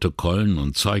von Protokollen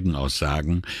und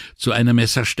Zeugenaussagen zu einer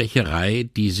Messerstecherei,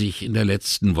 die sich in der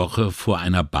letzten Woche vor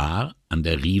einer Bar an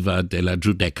der Riva della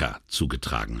Giudecca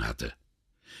zugetragen hatte.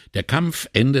 Der Kampf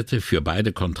endete für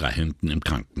beide Kontrahenten im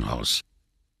Krankenhaus.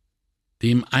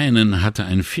 Dem einen hatte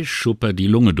ein Fischschupper die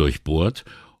Lunge durchbohrt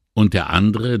und der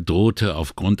andere drohte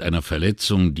aufgrund einer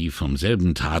Verletzung, die vom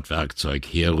selben Tatwerkzeug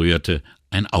herrührte,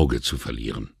 ein Auge zu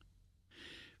verlieren.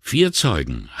 4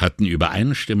 Zeugen hatten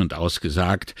übereinstimmend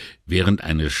ausgesagt, während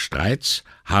eines Streits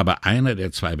habe einer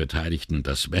der 2 Beteiligten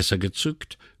das Messer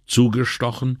gezückt,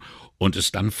 zugestochen und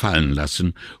es dann fallen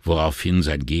lassen, woraufhin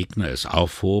sein Gegner es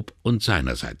aufhob und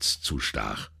seinerseits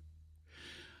zustach.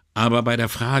 Aber bei der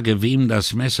Frage, wem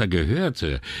das Messer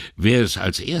gehörte, wer es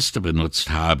als Erster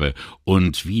benutzt habe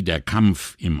und wie der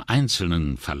Kampf im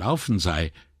Einzelnen verlaufen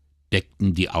sei,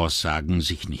 deckten die Aussagen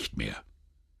sich nicht mehr.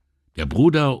 Der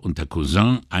Bruder und der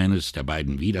Cousin eines der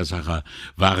beiden Widersacher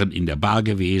waren in der Bar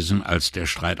gewesen, als der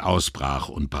Streit ausbrach,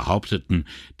 und behaupteten,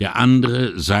 der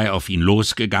andere sei auf ihn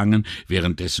losgegangen,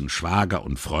 während dessen Schwager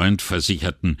und Freund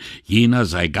versicherten, jener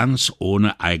sei ganz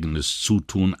ohne eigenes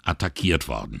Zutun attackiert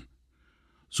worden.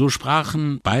 So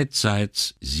sprachen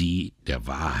beidseits sie der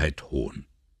Wahrheit Hohn.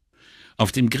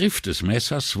 Auf dem Griff des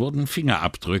Messers wurden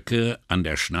Fingerabdrücke, an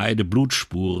der Schneide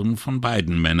Blutspuren von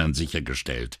beiden Männern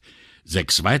sichergestellt.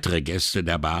 6 weitere Gäste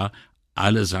der Bar,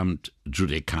 allesamt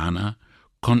Giudekaner,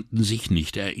 konnten sich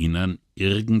nicht erinnern,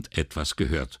 irgendetwas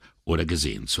gehört oder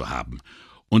gesehen zu haben.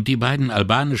 Und die beiden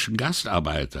albanischen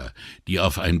Gastarbeiter, die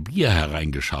auf ein Bier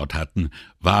hereingeschaut hatten,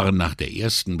 waren nach der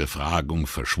ersten Befragung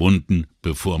verschwunden,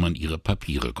 bevor man ihre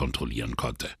Papiere kontrollieren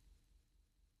konnte.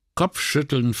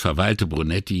 Kopfschüttelnd verweilte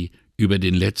Brunetti über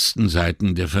den letzten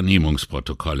Seiten der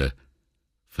Vernehmungsprotokolle.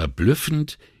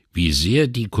 Verblüffend, wie sehr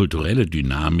die kulturelle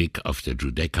Dynamik auf der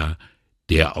Giudecca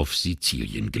der auf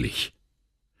Sizilien glich.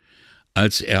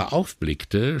 Als er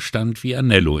aufblickte, stand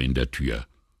Vianello in der Tür.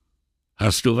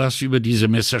 »Hast du was über diese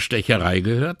Messerstecherei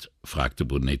gehört?« fragte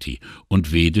Brunetti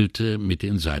und wedelte mit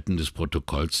den Seiten des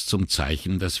Protokolls zum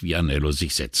Zeichen, dass Vianello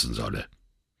sich setzen solle.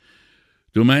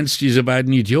 »Du meinst diese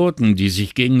beiden Idioten, die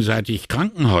sich gegenseitig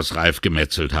krankenhausreif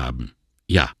gemetzelt haben?«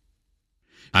 »Ja.«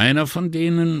 »Einer von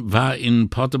denen war in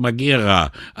Porto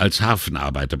Marghera als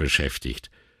Hafenarbeiter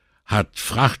beschäftigt, hat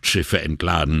Frachtschiffe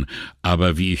entladen,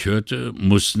 aber wie ich hörte,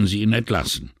 mussten sie ihn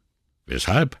entlassen.«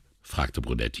 »Weshalb?« fragte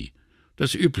Brunetti.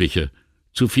 »Das Übliche.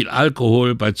 Zu viel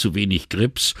Alkohol bei zu wenig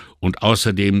Grips und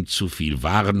außerdem zu viel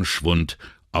Warenschwund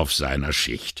auf seiner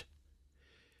Schicht.«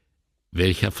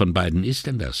 »Welcher von beiden ist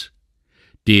denn das?«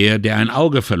 »Der ein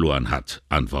Auge verloren hat«,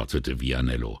 antwortete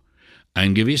Vianello.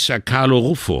 »Ein gewisser Carlo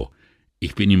Ruffo.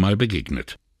 Ich bin ihm mal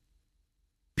begegnet.«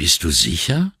 »Bist du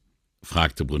sicher?«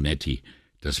 fragte Brunetti.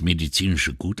 Das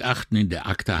medizinische Gutachten in der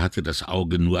Akte hatte das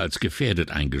Auge nur als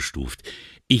gefährdet eingestuft.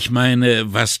 »Ich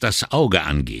meine, was das Auge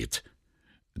angeht.«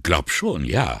 »Glaub schon,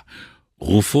 ja.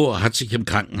 Ruffo hat sich im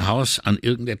Krankenhaus an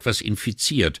irgendetwas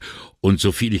infiziert, und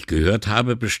soviel ich gehört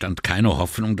habe, bestand keine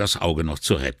Hoffnung, das Auge noch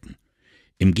zu retten.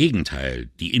 Im Gegenteil,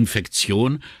 die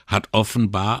Infektion hat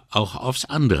offenbar auch aufs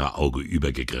andere Auge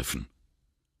übergegriffen.«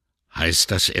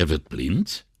 »Heißt das, er wird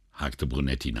blind?« hakte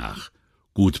Brunetti nach.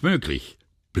 »Gut möglich.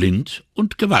 Blind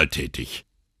und gewalttätig.«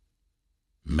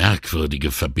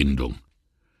 »Merkwürdige Verbindung.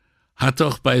 Hat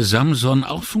doch bei Samson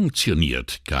auch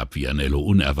funktioniert«, gab Vianello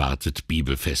unerwartet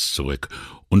bibelfest zurück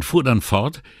und fuhr dann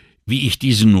fort, »wie ich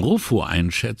diesen Ruffo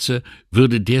einschätze,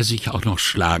 würde der sich auch noch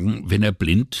schlagen, wenn er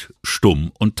blind,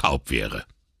 stumm und taub wäre.«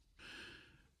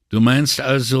 »Du meinst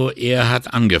also, er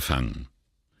hat angefangen?«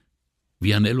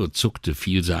 Vianello zuckte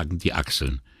vielsagend die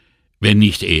Achseln. »Wenn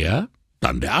nicht er,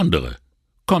 dann der andere.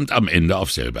 Kommt am Ende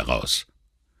auf selbe raus.«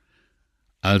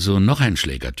 »Also noch ein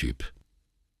Schlägertyp.«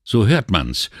 »So hört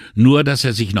man's, nur dass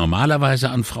er sich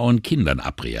normalerweise an Frauen und Kindern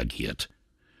abreagiert.«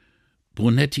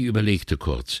 Brunetti überlegte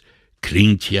kurz.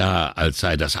 »Klingt ja, als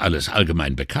sei das alles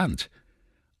allgemein bekannt.«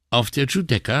 »Auf der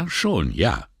Giudecca schon,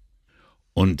 ja.«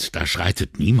 »Und da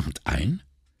schreitet niemand ein?«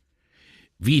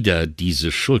 Wieder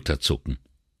dieses Schulterzucken.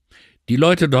 »Die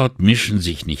Leute dort mischen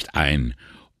sich nicht ein,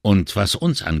 und was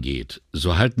uns angeht,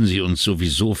 so halten sie uns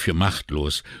sowieso für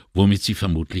machtlos, womit sie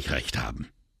vermutlich recht haben.«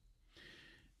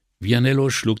 Vianello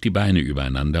schlug die Beine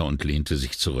übereinander und lehnte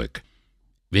sich zurück.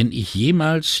 »Wenn ich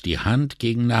jemals die Hand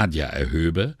gegen Nadja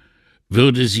erhöbe,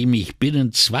 würde sie mich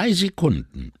binnen 2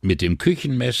 Sekunden mit dem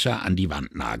Küchenmesser an die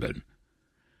Wand nageln.«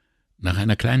 Nach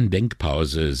einer kleinen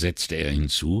Denkpause setzte er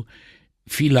hinzu,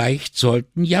 »Vielleicht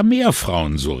sollten ja mehr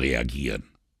Frauen so reagieren.«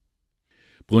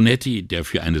 Brunetti, der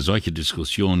für eine solche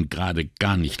Diskussion gerade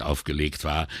gar nicht aufgelegt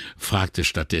war, fragte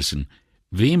stattdessen,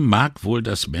 »Wem mag wohl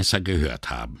das Messer gehört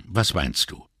haben? Was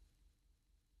meinst du?«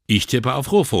 Ich tippe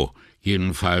auf Ruffo.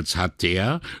 Jedenfalls hat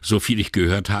der, soviel ich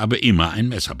gehört habe, immer ein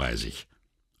Messer bei sich.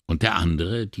 Und der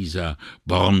andere, dieser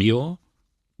Bormio?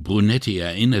 Brunetti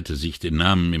erinnerte sich, den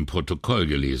Namen im Protokoll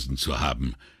gelesen zu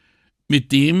haben.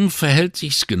 Mit dem verhält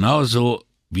sich's genauso,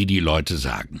 wie die Leute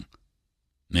sagen.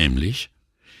 Nämlich,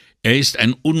 er ist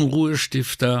ein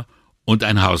Unruhestifter und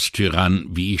ein Haustyrann,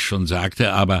 wie ich schon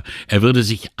sagte, aber er würde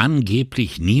sich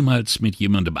angeblich niemals mit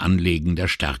jemandem anlegen, der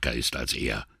stärker ist als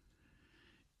er.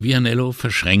 Vianello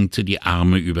verschränkte die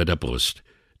Arme über der Brust.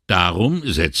 Darum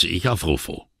setze ich auf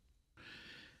Ruffo.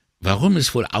 Warum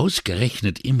es wohl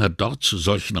ausgerechnet immer dort zu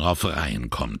solchen Raufereien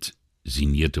kommt,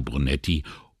 sinnierte Brunetti,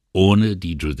 ohne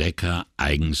die Giudecca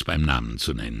eigens beim Namen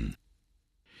zu nennen.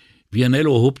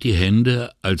 Vianello hob die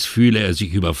Hände, als fühle er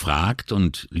sich überfragt,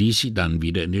 und ließ sie dann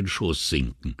wieder in den Schoß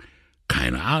sinken.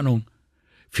 Keine Ahnung.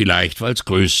 Vielleicht, weil's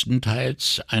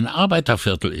größtenteils ein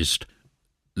Arbeiterviertel ist.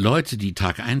 Leute, die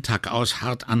Tag ein, Tag aus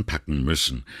hart anpacken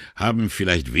müssen, haben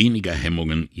vielleicht weniger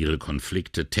Hemmungen, ihre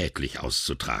Konflikte tätlich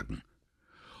auszutragen.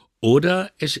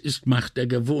 Oder es ist Macht der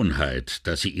Gewohnheit,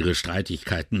 dass sie ihre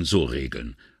Streitigkeiten so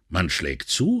regeln. Man schlägt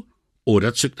zu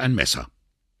oder zückt ein Messer.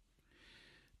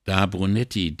 Da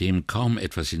Brunetti dem kaum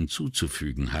etwas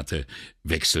hinzuzufügen hatte,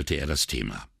 wechselte er das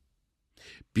Thema.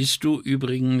 »Bist du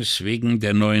übrigens wegen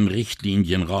der neuen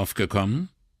Richtlinien raufgekommen?«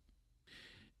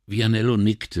 Vianello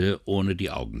nickte, ohne die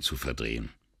Augen zu verdrehen.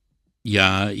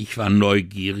 »Ja, ich war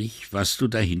neugierig, was du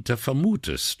dahinter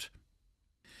vermutest.«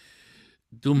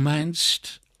 »Du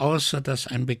meinst, außer dass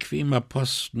ein bequemer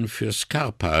Posten für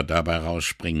Scarpa dabei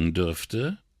rausspringen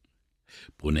dürfte?«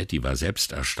 Brunetti war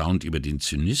selbst erstaunt über den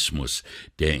Zynismus,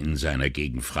 der in seiner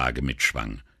Gegenfrage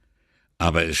mitschwang.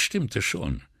 Aber es stimmte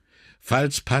schon.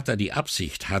 Falls Pater die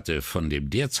Absicht hatte, von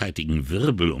dem derzeitigen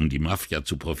Wirbel um die Mafia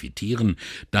zu profitieren,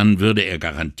 dann würde er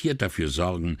garantiert dafür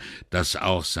sorgen, dass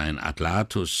auch sein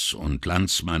Adlatus und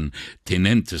Landsmann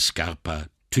Tenente Scarpa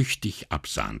tüchtig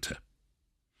absahnte.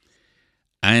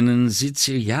 Einen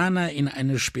Sizilianer in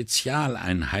eine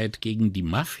Spezialeinheit gegen die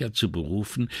Mafia zu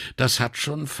berufen, das hat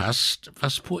schon fast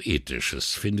was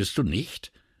Poetisches, findest du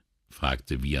nicht?«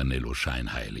 fragte Vianello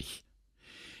scheinheilig.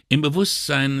 Im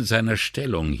Bewusstsein seiner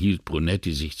Stellung hielt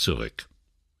Brunetti sich zurück.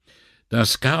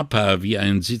 Dass Scarpa wie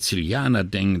ein Sizilianer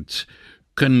denkt,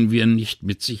 können wir nicht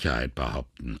mit Sicherheit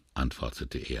behaupten,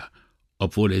 antwortete er,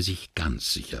 obwohl er sich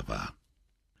ganz sicher war.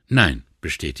 »Nein«,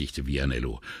 bestätigte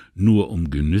Vianello, nur um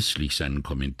genüsslich seinen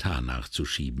Kommentar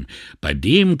nachzuschieben, »bei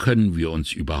dem können wir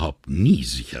uns überhaupt nie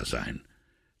sicher sein.«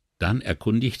 Dann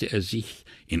erkundigte er sich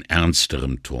in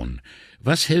ernsterem Ton.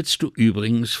 »Was hältst du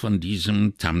übrigens von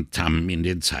diesem Tamtam in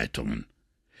den Zeitungen?«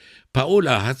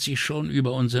 »Paola hat sich schon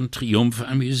über unseren Triumph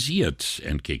amüsiert«,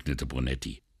 entgegnete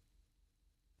Brunetti.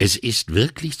 »Es ist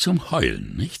wirklich zum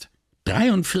Heulen, nicht?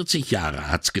 43 Jahre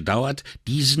hat's gedauert,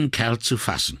 diesen Kerl zu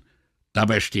fassen.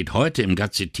 Dabei steht heute im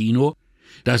Gazzettino,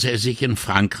 dass er sich in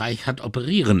Frankreich hat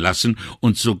operieren lassen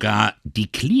und sogar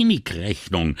die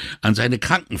Klinikrechnung an seine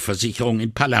Krankenversicherung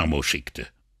in Palermo schickte.«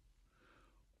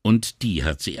 »Und die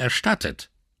hat sie erstattet.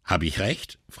 Habe ich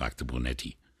recht?« fragte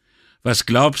Brunetti. »Was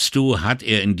glaubst du, hat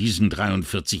er in diesen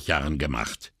 43 Jahren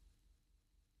gemacht?«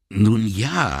 »Nun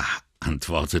ja«,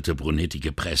 antwortete Brunetti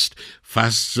gepresst,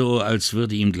 fast so, als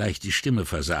würde ihm gleich die Stimme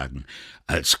versagen.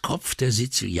 »Als Kopf der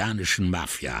sizilianischen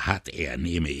Mafia hat er,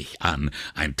 nehme ich an,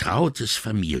 ein trautes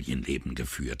Familienleben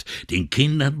geführt, den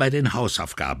Kindern bei den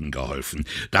Hausaufgaben geholfen,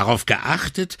 darauf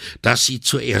geachtet, dass sie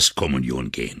zur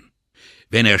Erstkommunion gehen.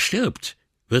 Wenn er stirbt,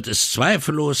 wird es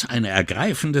zweifellos eine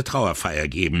ergreifende Trauerfeier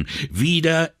geben,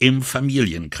 wieder im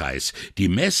Familienkreis. Die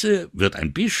Messe wird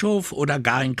ein Bischof oder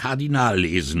gar ein Kardinal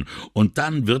lesen, und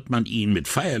dann wird man ihn mit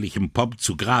feierlichem Pomp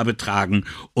zu Grabe tragen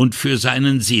und für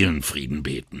seinen Seelenfrieden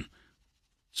beten.«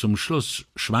 Zum Schluss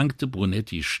schwankte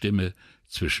Brunettis Stimme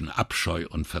zwischen Abscheu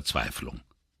und Verzweiflung.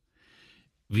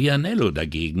 Vianello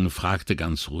dagegen fragte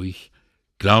ganz ruhig,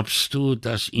 »Glaubst du,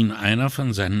 dass ihn einer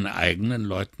von seinen eigenen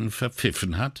Leuten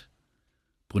verpfiffen hat?«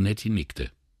 Brunetti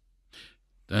nickte.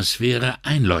 »Das wäre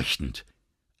einleuchtend.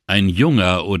 Ein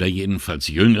junger oder jedenfalls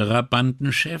jüngerer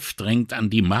Bandenchef drängt an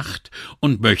die Macht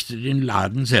und möchte den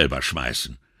Laden selber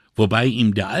schmeißen, wobei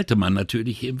ihm der alte Mann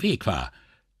natürlich im Weg war.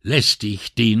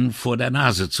 Lästig, den vor der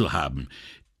Nase zu haben.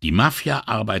 Die Mafia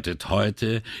arbeitet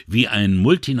heute wie ein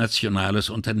multinationales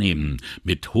Unternehmen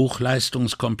mit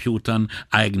Hochleistungscomputern,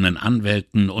 eigenen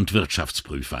Anwälten und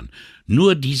Wirtschaftsprüfern.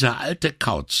 Nur dieser alte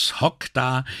Kauz hockt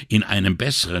da in einem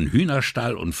besseren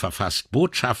Hühnerstall und verfasst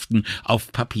Botschaften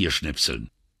auf Papierschnipseln.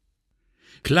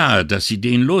 Klar, dass sie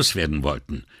den loswerden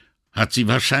wollten, hat sie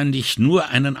wahrscheinlich nur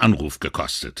einen Anruf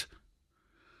gekostet.«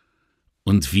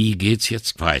 »Und wie geht's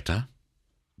jetzt weiter?«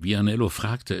 Vianello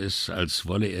fragte es, als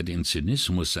wolle er den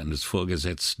Zynismus seines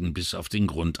Vorgesetzten bis auf den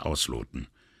Grund ausloten.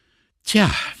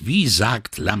 »Tja, wie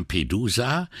sagt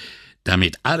Lampedusa,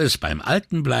 damit alles beim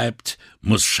Alten bleibt,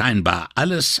 muss scheinbar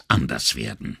alles anders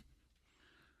werden.«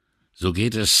 »So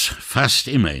geht es fast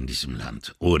immer in diesem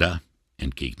Land, oder?«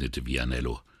 entgegnete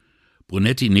Vianello.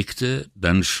 Brunetti nickte,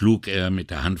 dann schlug er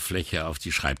mit der Handfläche auf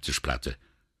die Schreibtischplatte.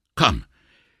 »Komm,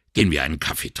 gehen wir einen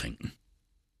Kaffee trinken.«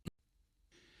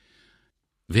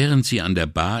 Während sie an der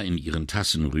Bar in ihren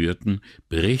Tassen rührten,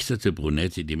 berichtete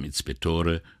Brunetti dem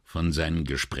Ispettore von seinen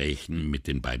Gesprächen mit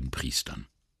den beiden Priestern.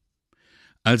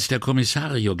 Als der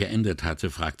Kommissario geendet hatte,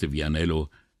 fragte Vianello,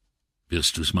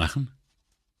 »Wirst du's machen?«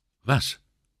 »Was?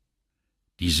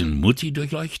 Diesen Mutti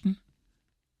durchleuchten?«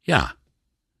 »Ja.«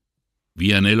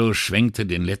 Vianello schwenkte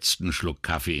den letzten Schluck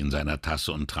Kaffee in seiner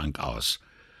Tasse und trank aus.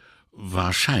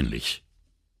 »Wahrscheinlich.«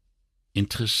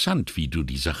 »Interessant, wie du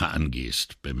die Sache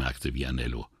angehst«, bemerkte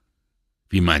Vianello.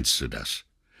 »Wie meinst du das?«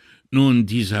 »Nun,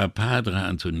 dieser Padre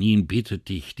Antonin bittet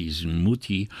dich, diesen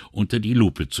Mutti unter die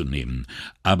Lupe zu nehmen.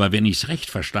 Aber wenn ich's recht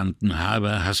verstanden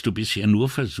habe, hast du bisher nur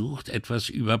versucht, etwas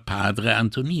über Padre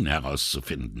Antonin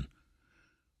herauszufinden.«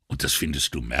 »Und das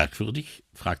findest du merkwürdig?«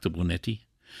 fragte Brunetti.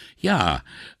 »Ja,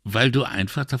 weil du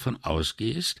einfach davon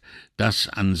ausgehst, dass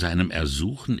an seinem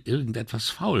Ersuchen irgendetwas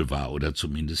faul war oder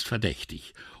zumindest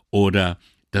verdächtig. Oder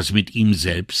dass mit ihm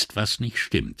selbst was nicht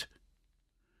stimmt.«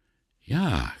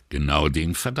 »Ja, genau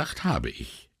den Verdacht habe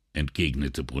ich«,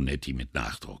 entgegnete Brunetti mit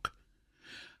Nachdruck.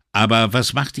 »Aber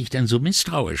was macht dich denn so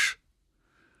misstrauisch?«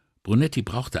 Brunetti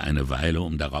brauchte eine Weile,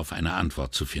 um darauf eine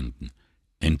Antwort zu finden.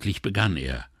 Endlich begann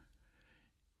er.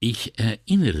 »Ich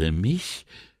erinnere mich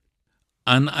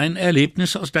an ein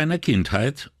Erlebnis aus deiner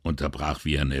Kindheit«, unterbrach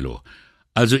Vianello.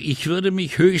 »Also ich würde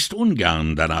mich höchst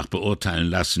ungern danach beurteilen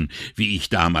lassen, wie ich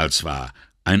damals war.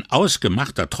 Ein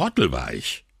ausgemachter Trottel war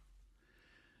ich.«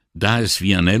 Da es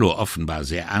Vianello offenbar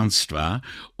sehr ernst war,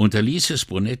 unterließ es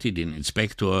Brunetti, den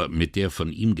Inspektor mit der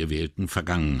von ihm gewählten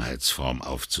Vergangenheitsform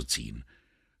aufzuziehen.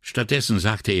 Stattdessen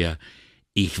sagte er,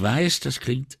 »Ich weiß, das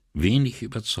klingt wenig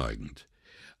überzeugend,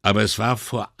 aber es war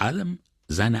vor allem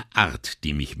seine Art,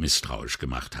 die mich misstrauisch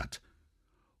gemacht hat.«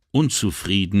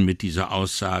 Unzufrieden mit dieser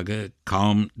Aussage,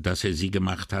 kaum dass er sie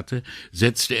gemacht hatte,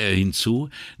 setzte er hinzu,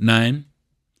 »Nein,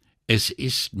 es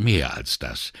ist mehr als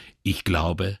das. Ich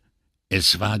glaube,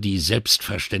 es war die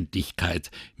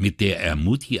Selbstverständlichkeit, mit der er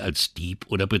Mutti als Dieb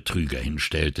oder Betrüger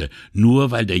hinstellte,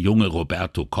 nur weil der junge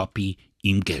Roberto Coppi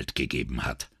ihm Geld gegeben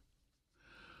hat.«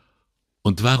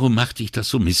 »Und warum macht dich das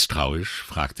so misstrauisch?«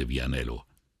 fragte Vianello.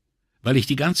 »Weil ich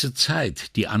die ganze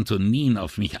Zeit, die Antonin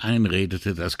auf mich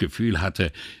einredete, das Gefühl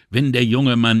hatte, wenn der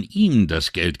junge Mann ihm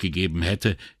das Geld gegeben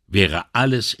hätte, wäre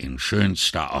alles in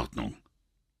schönster Ordnung.«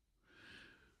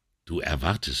 »Du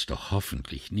erwartest doch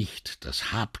hoffentlich nicht,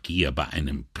 dass Habgier bei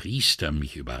einem Priester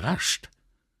mich überrascht.«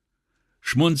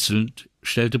 Schmunzelnd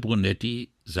stellte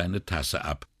Brunetti seine Tasse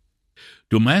ab.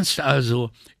 »Du meinst also,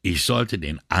 ich sollte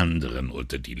den anderen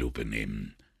unter die Lupe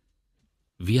nehmen?«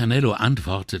 Vianello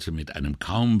antwortete mit einem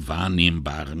kaum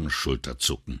wahrnehmbaren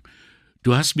Schulterzucken.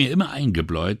 »Du hast mir immer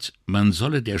eingebläut, man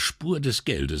solle der Spur des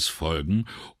Geldes folgen,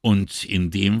 und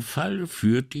in dem Fall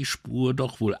führt die Spur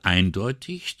doch wohl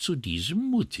eindeutig zu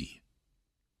diesem Mutti.«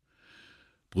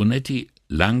 Brunetti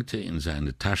langte in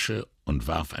seine Tasche und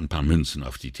warf ein paar Münzen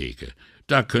auf die Theke.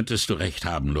 »Da könntest du recht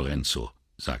haben, Lorenzo«,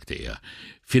 sagte er.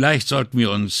 »Vielleicht sollten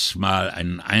wir uns mal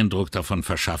einen Eindruck davon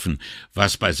verschaffen,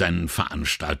 was bei seinen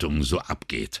Veranstaltungen so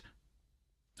abgeht.«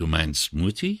 »Du meinst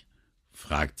Mutti?«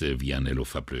 fragte Vianello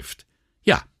verblüfft.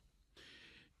 »Ja.«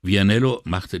 Vianello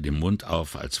machte den Mund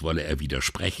auf, als wolle er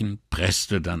widersprechen,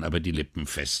 presste dann aber die Lippen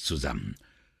fest zusammen.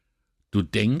 »Du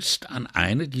denkst an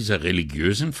eine dieser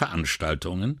religiösen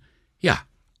Veranstaltungen?« »Ja«,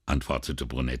 antwortete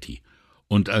Brunetti.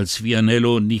 Und als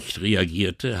Vianello nicht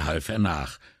reagierte, half er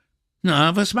nach.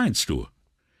 »Na, was meinst du?«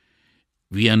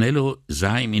 Vianello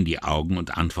sah ihm in die Augen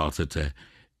und antwortete,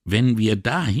 »Wenn wir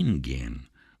dahin gehen,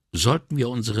 sollten wir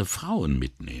unsere Frauen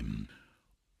mitnehmen.«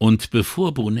 Und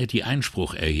bevor Brunetti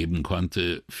Einspruch erheben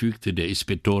konnte, fügte der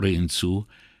Ispettore hinzu,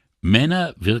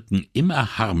 »Männer wirken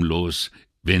immer harmlos,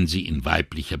 wenn sie in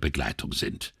weiblicher Begleitung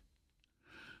sind.«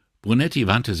 Brunetti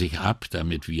wandte sich ab,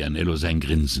 damit Vianello sein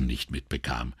Grinsen nicht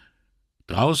mitbekam.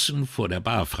 Draußen vor der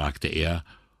Bar fragte er,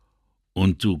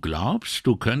 »Und du glaubst,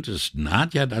 du könntest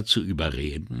Nadja dazu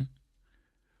überreden,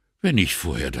 wenn ich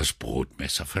vorher das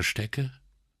Brotmesser verstecke?«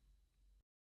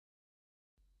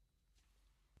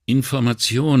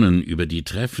 Informationen über die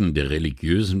Treffen der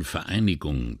religiösen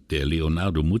Vereinigung, der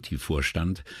Leonardo Mutti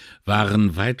vorstand,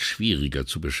 waren weit schwieriger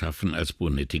zu beschaffen, als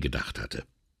Brunetti gedacht hatte.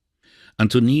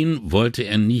 Antonin wollte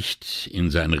er nicht in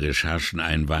seine Recherchen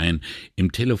einweihen.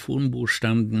 Im Telefonbuch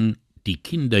standen die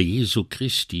Kinder Jesu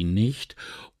Christi nicht,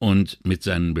 und mit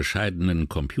seinen bescheidenen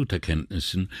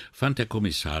Computerkenntnissen fand der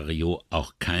Kommissario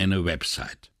auch keine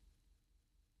Website.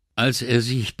 Als er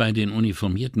sich bei den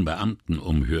uniformierten Beamten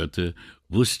umhörte,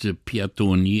 wusste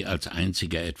Piattoni als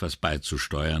einziger etwas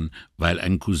beizusteuern, weil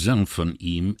ein Cousin von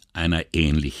ihm einer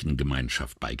ähnlichen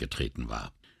Gemeinschaft beigetreten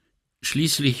war.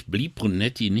 Schließlich blieb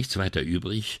Brunetti nichts weiter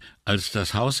übrig, als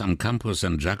das Haus am Campo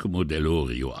San Giacomo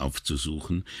dell'Orio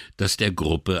aufzusuchen, das der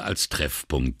Gruppe als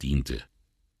Treffpunkt diente.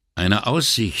 Eine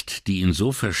Aussicht, die ihn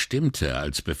so verstimmte,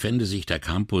 als befände sich der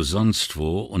Campo sonst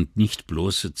wo und nicht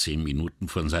bloße 10 Minuten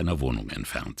von seiner Wohnung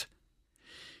entfernt.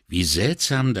 Wie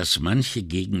seltsam, dass manche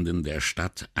Gegenden der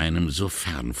Stadt einem so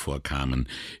fern vorkamen,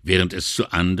 während es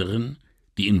zu anderen,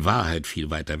 die in Wahrheit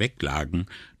viel weiter weg lagen,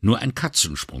 nur ein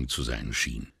Katzensprung zu sein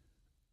schien.